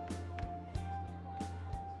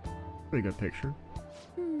 Pretty good picture.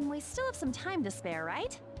 We still have some time to spare,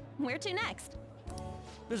 right? Where to next?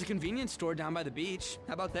 There's a convenience store down by the beach.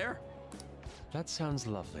 How about there? That sounds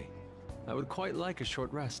lovely. I would quite like a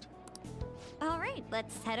short rest. All right,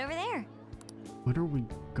 let's head over there. When are we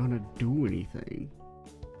gonna do anything?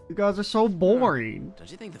 You guys are so boring.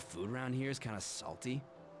 Don't you think the food around here is kind of salty?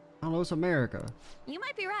 I don't know, it's America. You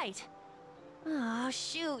might be right. Oh,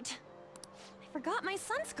 shoot. I forgot my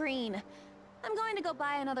sunscreen. I'm going to go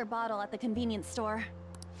buy another bottle at the convenience store.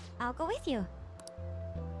 I'll go with you.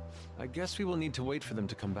 I guess we will need to wait for them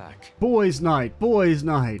to come back. Boys' night, boys'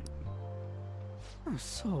 night. I'm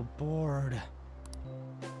so bored.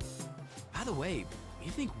 By the way,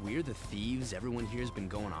 you think we're the thieves everyone here's been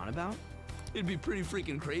going on about? It'd be pretty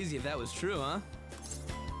freaking crazy if that was true, huh?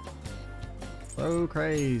 So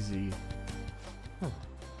crazy.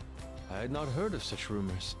 I had not heard of such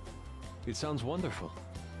rumors. It sounds wonderful.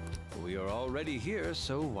 We are already here,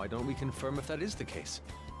 so why don't we confirm if that is the case?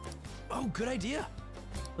 Oh, good idea.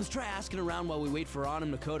 Let's try asking around while we wait for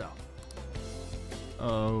Autumn Makoto.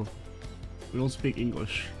 Oh, we don't speak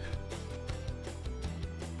English.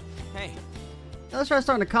 Hey. Let's try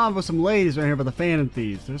starting a convo with some ladies right here by the Phantom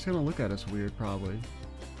Thieves. They're just gonna look at us weird, probably.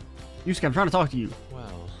 Yusuke, I'm trying to talk to you.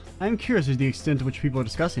 Well, I'm curious as to the extent to which people are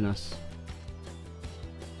discussing us.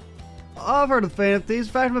 I've heard of the Phantom Thieves.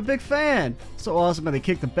 In fact, I'm a big fan. So awesome how they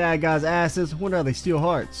kick the bad guys' asses. Wonder how they steal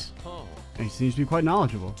hearts. oh, And he seems to be quite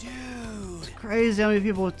knowledgeable. Dude. It's crazy how many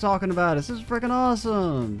people are talking about us. This is freaking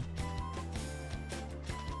awesome.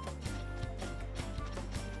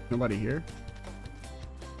 Nobody here?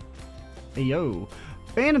 Hey, yo.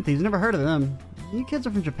 Phantom Thieves, never heard of them. You kids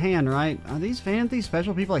are from Japan, right? Are these Phantom Thieves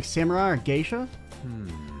special people like samurai or geisha?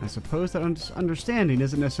 I suppose that understanding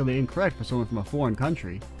isn't necessarily incorrect for someone from a foreign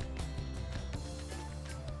country.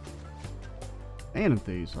 Phantom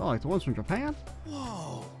Thieves? Oh, like the ones from Japan?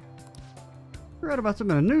 Whoa. I read about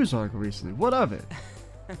them in a news article recently. What of it?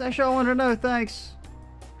 That's all I wanted to know, thanks.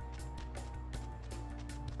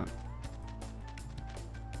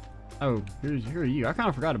 Oh, here are you. I kind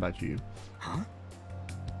of forgot about you. Huh?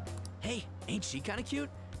 Hey, ain't she kind of cute?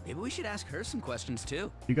 Maybe we should ask her some questions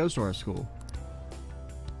too. She goes to our school.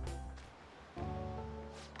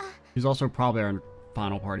 She's also probably our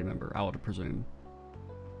final party member, I would presume.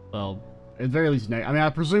 Well, at the very least, I mean, I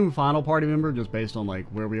presume final party member just based on like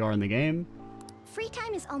where we are in the game. Free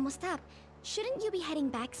time is almost up. Shouldn't you be heading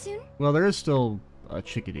back soon? Well, there is still a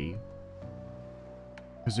Chickadee.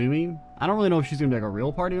 Kazumi? I don't really know if she's gonna be like a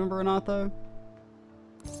real party member or not, though.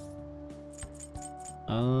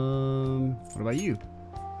 What about you?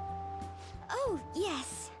 Oh,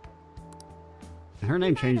 yes. Her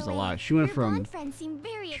name changed a lot. She went from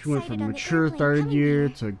mature third year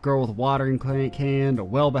to a girl with a watering can to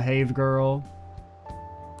well-behaved girl.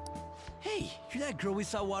 Hey, you're that girl we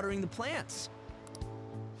saw watering the plants.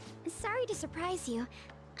 Sorry to surprise you.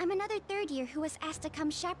 I'm another third year who was asked to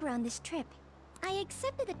come chaperone this trip. I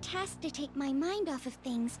accepted the task to take my mind off of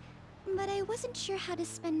things, but I wasn't sure how to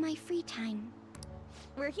spend my free time.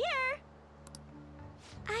 We're here!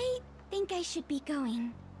 I think I should be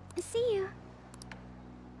going. See you.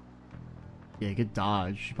 Yeah, good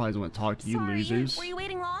dodge. She probably doesn't want to talk to you losers. Were you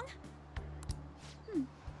waiting long?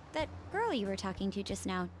 That girl you were talking to just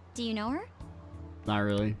now, do you know her? Not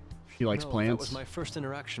really. She likes no, plants. That was my first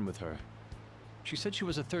interaction with her. She said she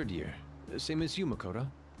was a third year, same as you, Makoto.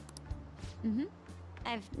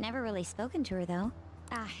 I've never really spoken to her, though.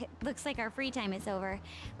 It looks like our free time is over.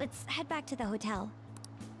 Let's head back to the hotel.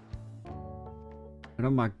 What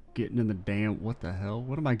am I getting in the damn... What the hell?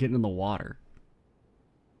 What am I getting in the water?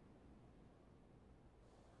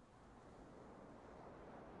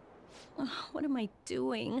 Oh, what am I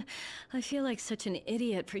doing? I feel like such an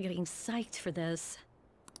idiot for getting psyched for this.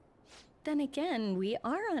 Then again, we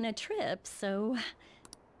are on a trip, so...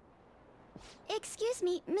 Excuse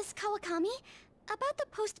me, Miss Kawakami? About the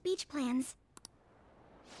post-beach plans.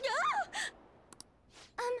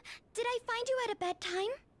 Did I find you at a bad time?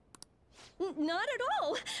 Not at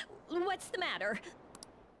all! What's the matter?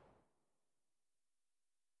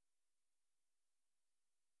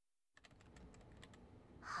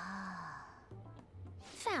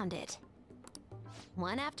 Found it.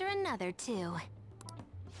 One after another, too.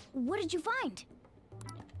 What did you find?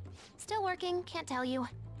 Still working, can't tell you.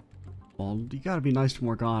 Well, you gotta be nice to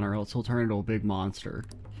Morgana or else he'll turn into a big monster.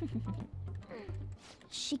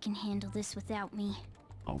 She can handle this without me.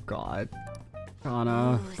 Oh god.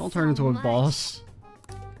 Morgana, don't turn into a boss.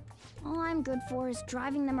 All I'm good for is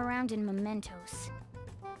driving them around in mementos.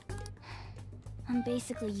 I'm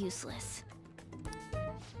basically useless.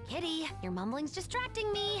 Kitty, your mumbling's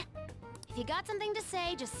distracting me. If you got something to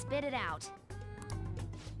say, just spit it out.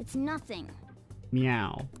 It's nothing.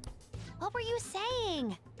 Meow. What were you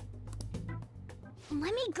saying?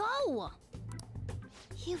 Let me go!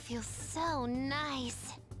 You feel so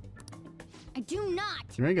nice. I do not!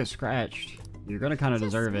 You're gonna get scratched. You're gonna kind of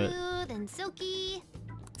deserve it. Smooth and silky.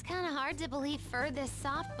 It's kind of hard to believe fur this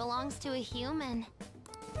soft belongs to a human.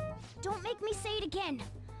 Don't make me say it again!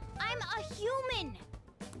 I'm a human!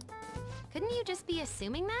 Couldn't you just be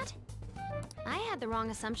assuming that? I had the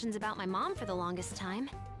wrong assumptions about my mom for the longest time.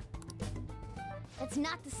 That's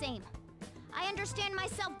not the same. I understand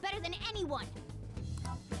myself better than anyone!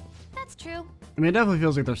 That's true. I mean, it definitely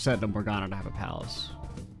feels like they're setting up Morgana to have a palace.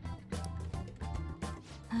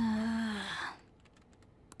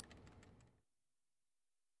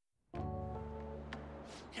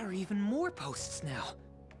 There are even more posts now.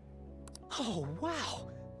 Oh, wow!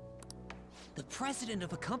 The president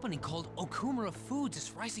of a company called Okumura Foods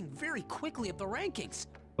is rising very quickly up the rankings.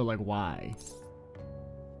 But like, why?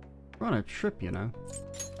 We're on a trip, you know.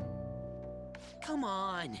 Come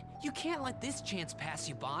on, you can't let this chance pass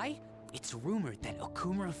you by. It's rumored that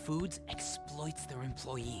Okumura Foods exploits their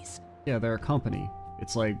employees. Yeah, they're a company.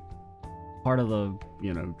 It's like part of the,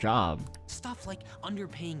 you know, job. Stuff like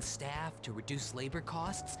underpaying staff to reduce labor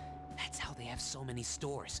costs. That's how they have so many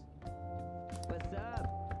stores. What's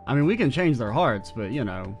up? I mean, we can change their hearts, but you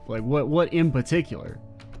know, like what in particular?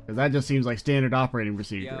 Because that just seems like standard operating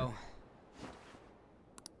procedure. Yo.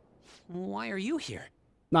 Why are you here?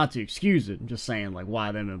 Not to excuse it, I'm just saying like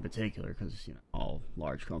why them in particular, because you know all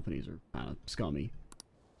large companies are kind of scummy.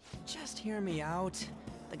 Just hear me out.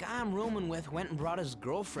 The guy I'm rooming with went and brought his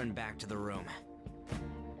girlfriend back to the room.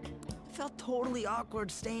 It felt totally awkward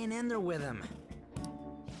staying in there with him.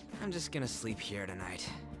 I'm just gonna sleep here tonight.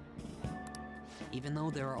 Even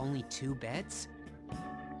though there are only 2 beds?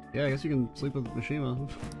 Yeah, I guess you can sleep with Mishima.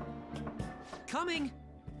 Coming!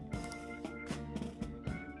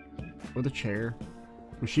 Or the chair.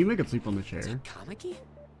 Mishima could sleep on the chair. Kamiki?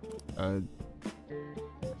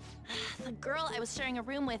 The girl I was sharing a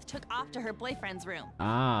room with took off to her boyfriend's room.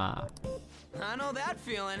 Ah. I know that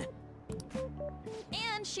feeling.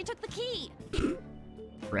 And she took the key.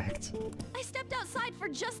 Correct. I stepped outside for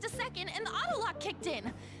just a second and the auto lock kicked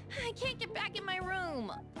in. I can't get back in my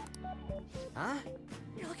room. Huh?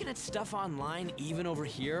 You're looking at stuff online even over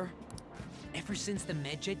here? Ever since the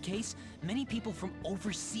MedJet case, many people from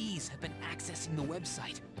overseas have been accessing the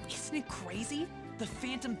website. Isn't it crazy? The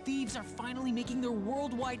Phantom Thieves are finally making their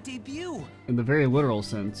worldwide debut. In the very literal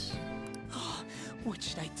sense. What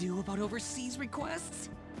should I do about overseas requests?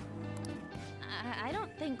 I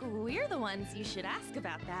don't think we're the ones you should ask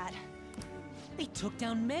about that. They took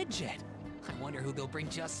down MedJet. I wonder who they'll bring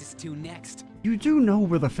justice to next. You do know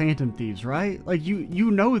we're the Phantom Thieves, right? Like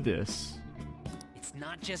you know this. It's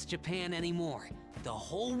not just Japan anymore. The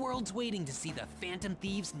whole world's waiting to see the Phantom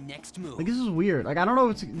Thieves' next move. Like, this is weird. Like, I don't know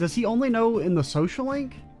if it's... Does he only know in the social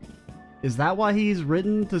link? Is that why he's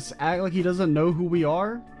written to act like he doesn't know who we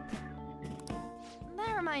are?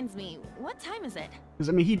 That reminds me, what time is it? Because,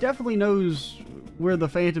 I mean, he definitely knows we're the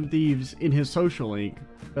Phantom Thieves in his social link.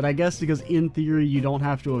 But I guess because in theory you don't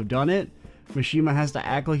have to have done it, Mishima has to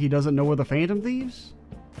act like he doesn't know we're the Phantom Thieves?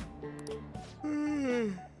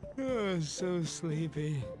 Oh, so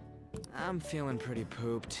sleepy. I'm feeling pretty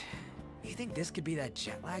pooped. You think this could be that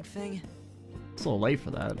jet lag thing? It's a little late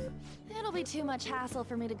for that. It'll be too much hassle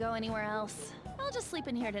for me to go anywhere else. I'll just sleep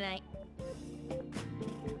in here tonight.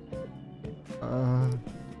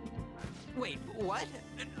 Wait, what?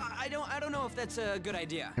 I don't know if that's a good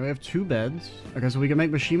idea. Okay, we have 2 beds. Okay, so we can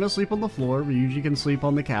make Mishima sleep on the floor, Ryuji can sleep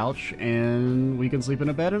on the couch, and we can sleep in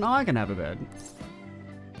a bed, and I can have a bed.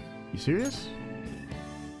 You serious?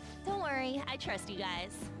 Don't worry, I trust you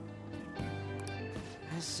guys.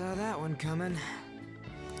 I saw that one coming.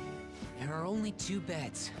 There are only 2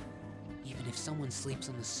 beds. Even if someone sleeps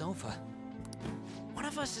on the sofa. One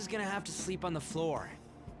of us is gonna have to sleep on the floor.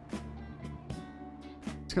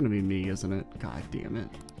 It's gonna be me, isn't it? God damn it.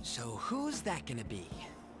 So who's that gonna be?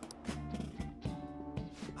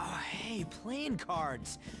 Oh, hey, playing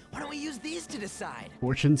cards. Why don't we use these to decide?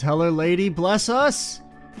 Fortune teller lady, bless us!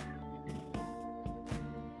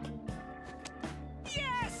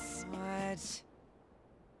 Yes! What?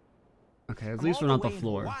 Okay, at least we're not the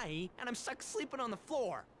floor. Hawaii, and I'm stuck sleeping on the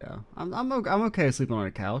floor. Yeah, I'm okay sleeping on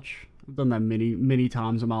a couch. I've done that many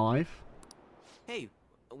times in my life. Hey,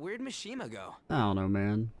 where'd Mishima go? I don't know,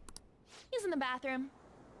 man. He's in the bathroom.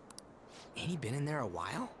 Ain't he been in there a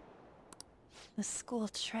while? The school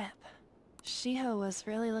trip. Shiho was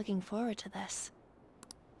really looking forward to this.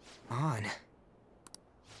 On.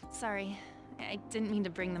 Sorry, I didn't mean to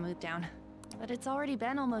bring the mood down. But it's already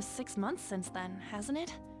been almost 6 months since then, hasn't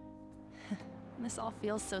it? This all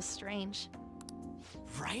feels so strange.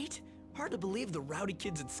 Right? Hard to believe the rowdy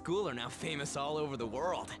kids at school are now famous all over the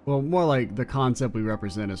world. Well, more like the concept we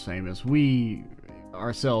represent is famous. We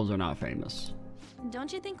ourselves are not famous.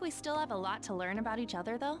 Don't you think we still have a lot to learn about each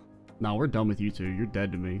other, though? No, we're done with you two. You're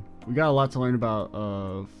dead to me. We got a lot to learn about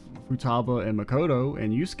Futaba and Makoto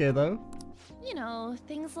and Yusuke, though. You know,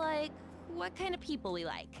 things like what kind of people we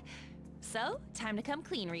like. So, time to come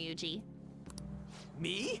clean, Ryuji.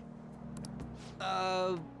 Me?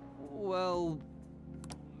 Well...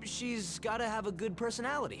 She's gotta have a good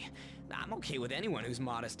personality. I'm okay with anyone who's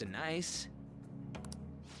modest and nice.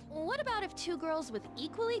 What about if 2 girls with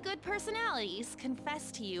equally good personalities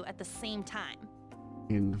confess to you at the same time?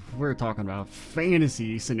 And we're talking about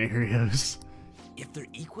fantasy scenarios. If they're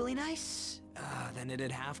equally nice, Then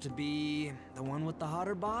it'd have to be the one with the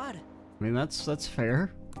hotter bod. I mean, that's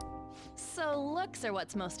fair. So looks are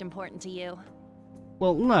what's most important to you.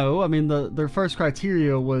 Well, no, I mean, their first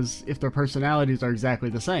criteria was if their personalities are exactly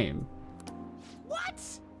the same. What?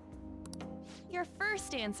 Your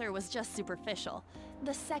first answer was just superficial.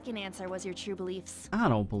 The second answer was your true beliefs. I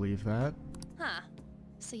don't believe that. Huh.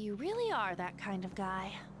 So you really are that kind of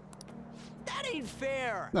guy. That ain't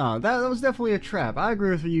fair! No, that was definitely a trap. I agree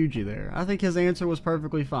with Ryuji there. I think his answer was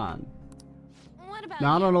perfectly fine. What about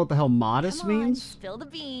Now, I you? don't know what the hell modest Come on, means. spill the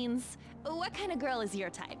beans. What kind of girl is your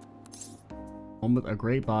type? One with a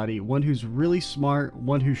great body, one who's really smart,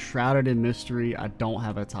 one who's shrouded in mystery. I don't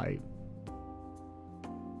have a type.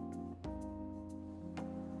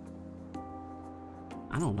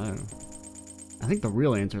 I don't know. I think the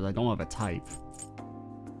real answer is I don't have a type.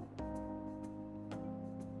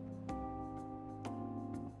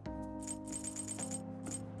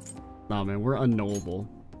 Nah, man, we're unknowable.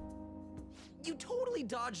 You totally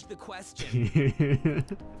dodged the question.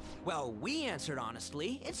 Well, we answered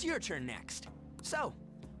honestly. It's your turn next. So,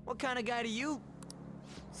 what kind of guy do you...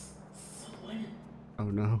 Oh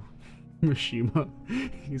no. Mishima.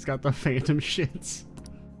 He's got the phantom shits.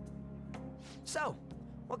 So,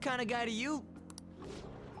 what kind of guy do you...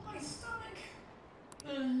 My stomach.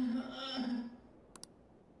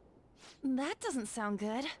 That doesn't sound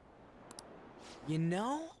good. You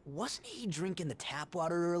know, wasn't he drinking the tap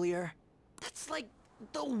water earlier? That's like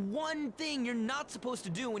the one thing you're not supposed to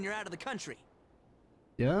do when you're out of the country.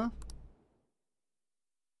 Yeah?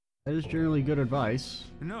 That is generally good advice.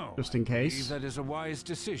 No. Just in I believe case. that is a wise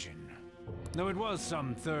decision. Though it was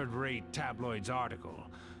some third-rate tabloid's article,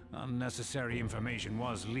 unnecessary information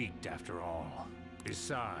was leaked after all.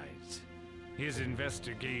 Besides, his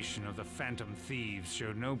investigation of the Phantom Thieves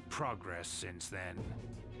showed no progress since then.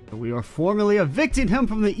 We are formally evicting him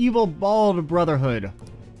from the evil Bald Brotherhood.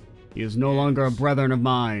 He is no longer a brethren of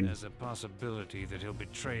mine. There's a possibility that he'll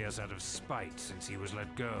betray us out of spite since he was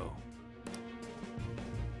let go.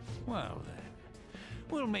 Well then,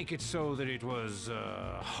 we'll make it so that it was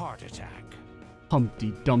a heart attack.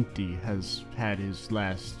 Humpty Dumpty has had his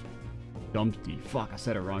last Dumpty. Fuck, I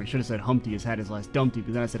said it wrong. I should have said Humpty has had his last Dumpty,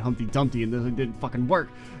 but then I said Humpty Dumpty and it didn't fucking work.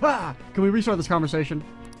 Ah! Can we restart this conversation?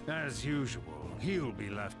 As usual, he'll be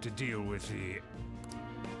left to deal with the...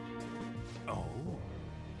 Oh,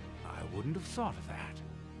 I wouldn't have thought of that.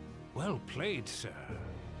 Well played, sir.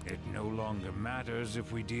 It no longer matters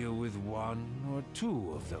if we deal with one or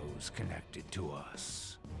two of those connected to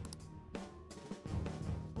us.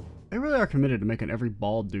 They really are committed to making every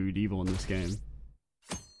bald dude evil in this game.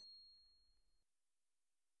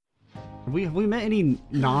 Have we met any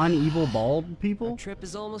non-evil bald people? Our trip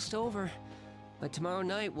is almost over. By tomorrow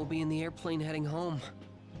night, we'll be in the airplane heading home.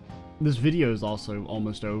 This video is also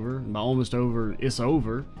almost over. And by almost over, it's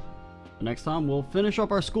over. Next time, we'll finish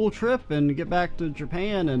up our school trip and get back to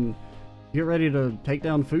Japan and get ready to take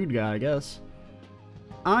down Food Guy, I guess.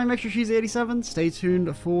 I'm Extra Cheesy 87. Stay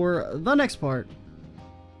tuned for the next part.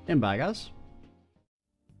 And bye, guys.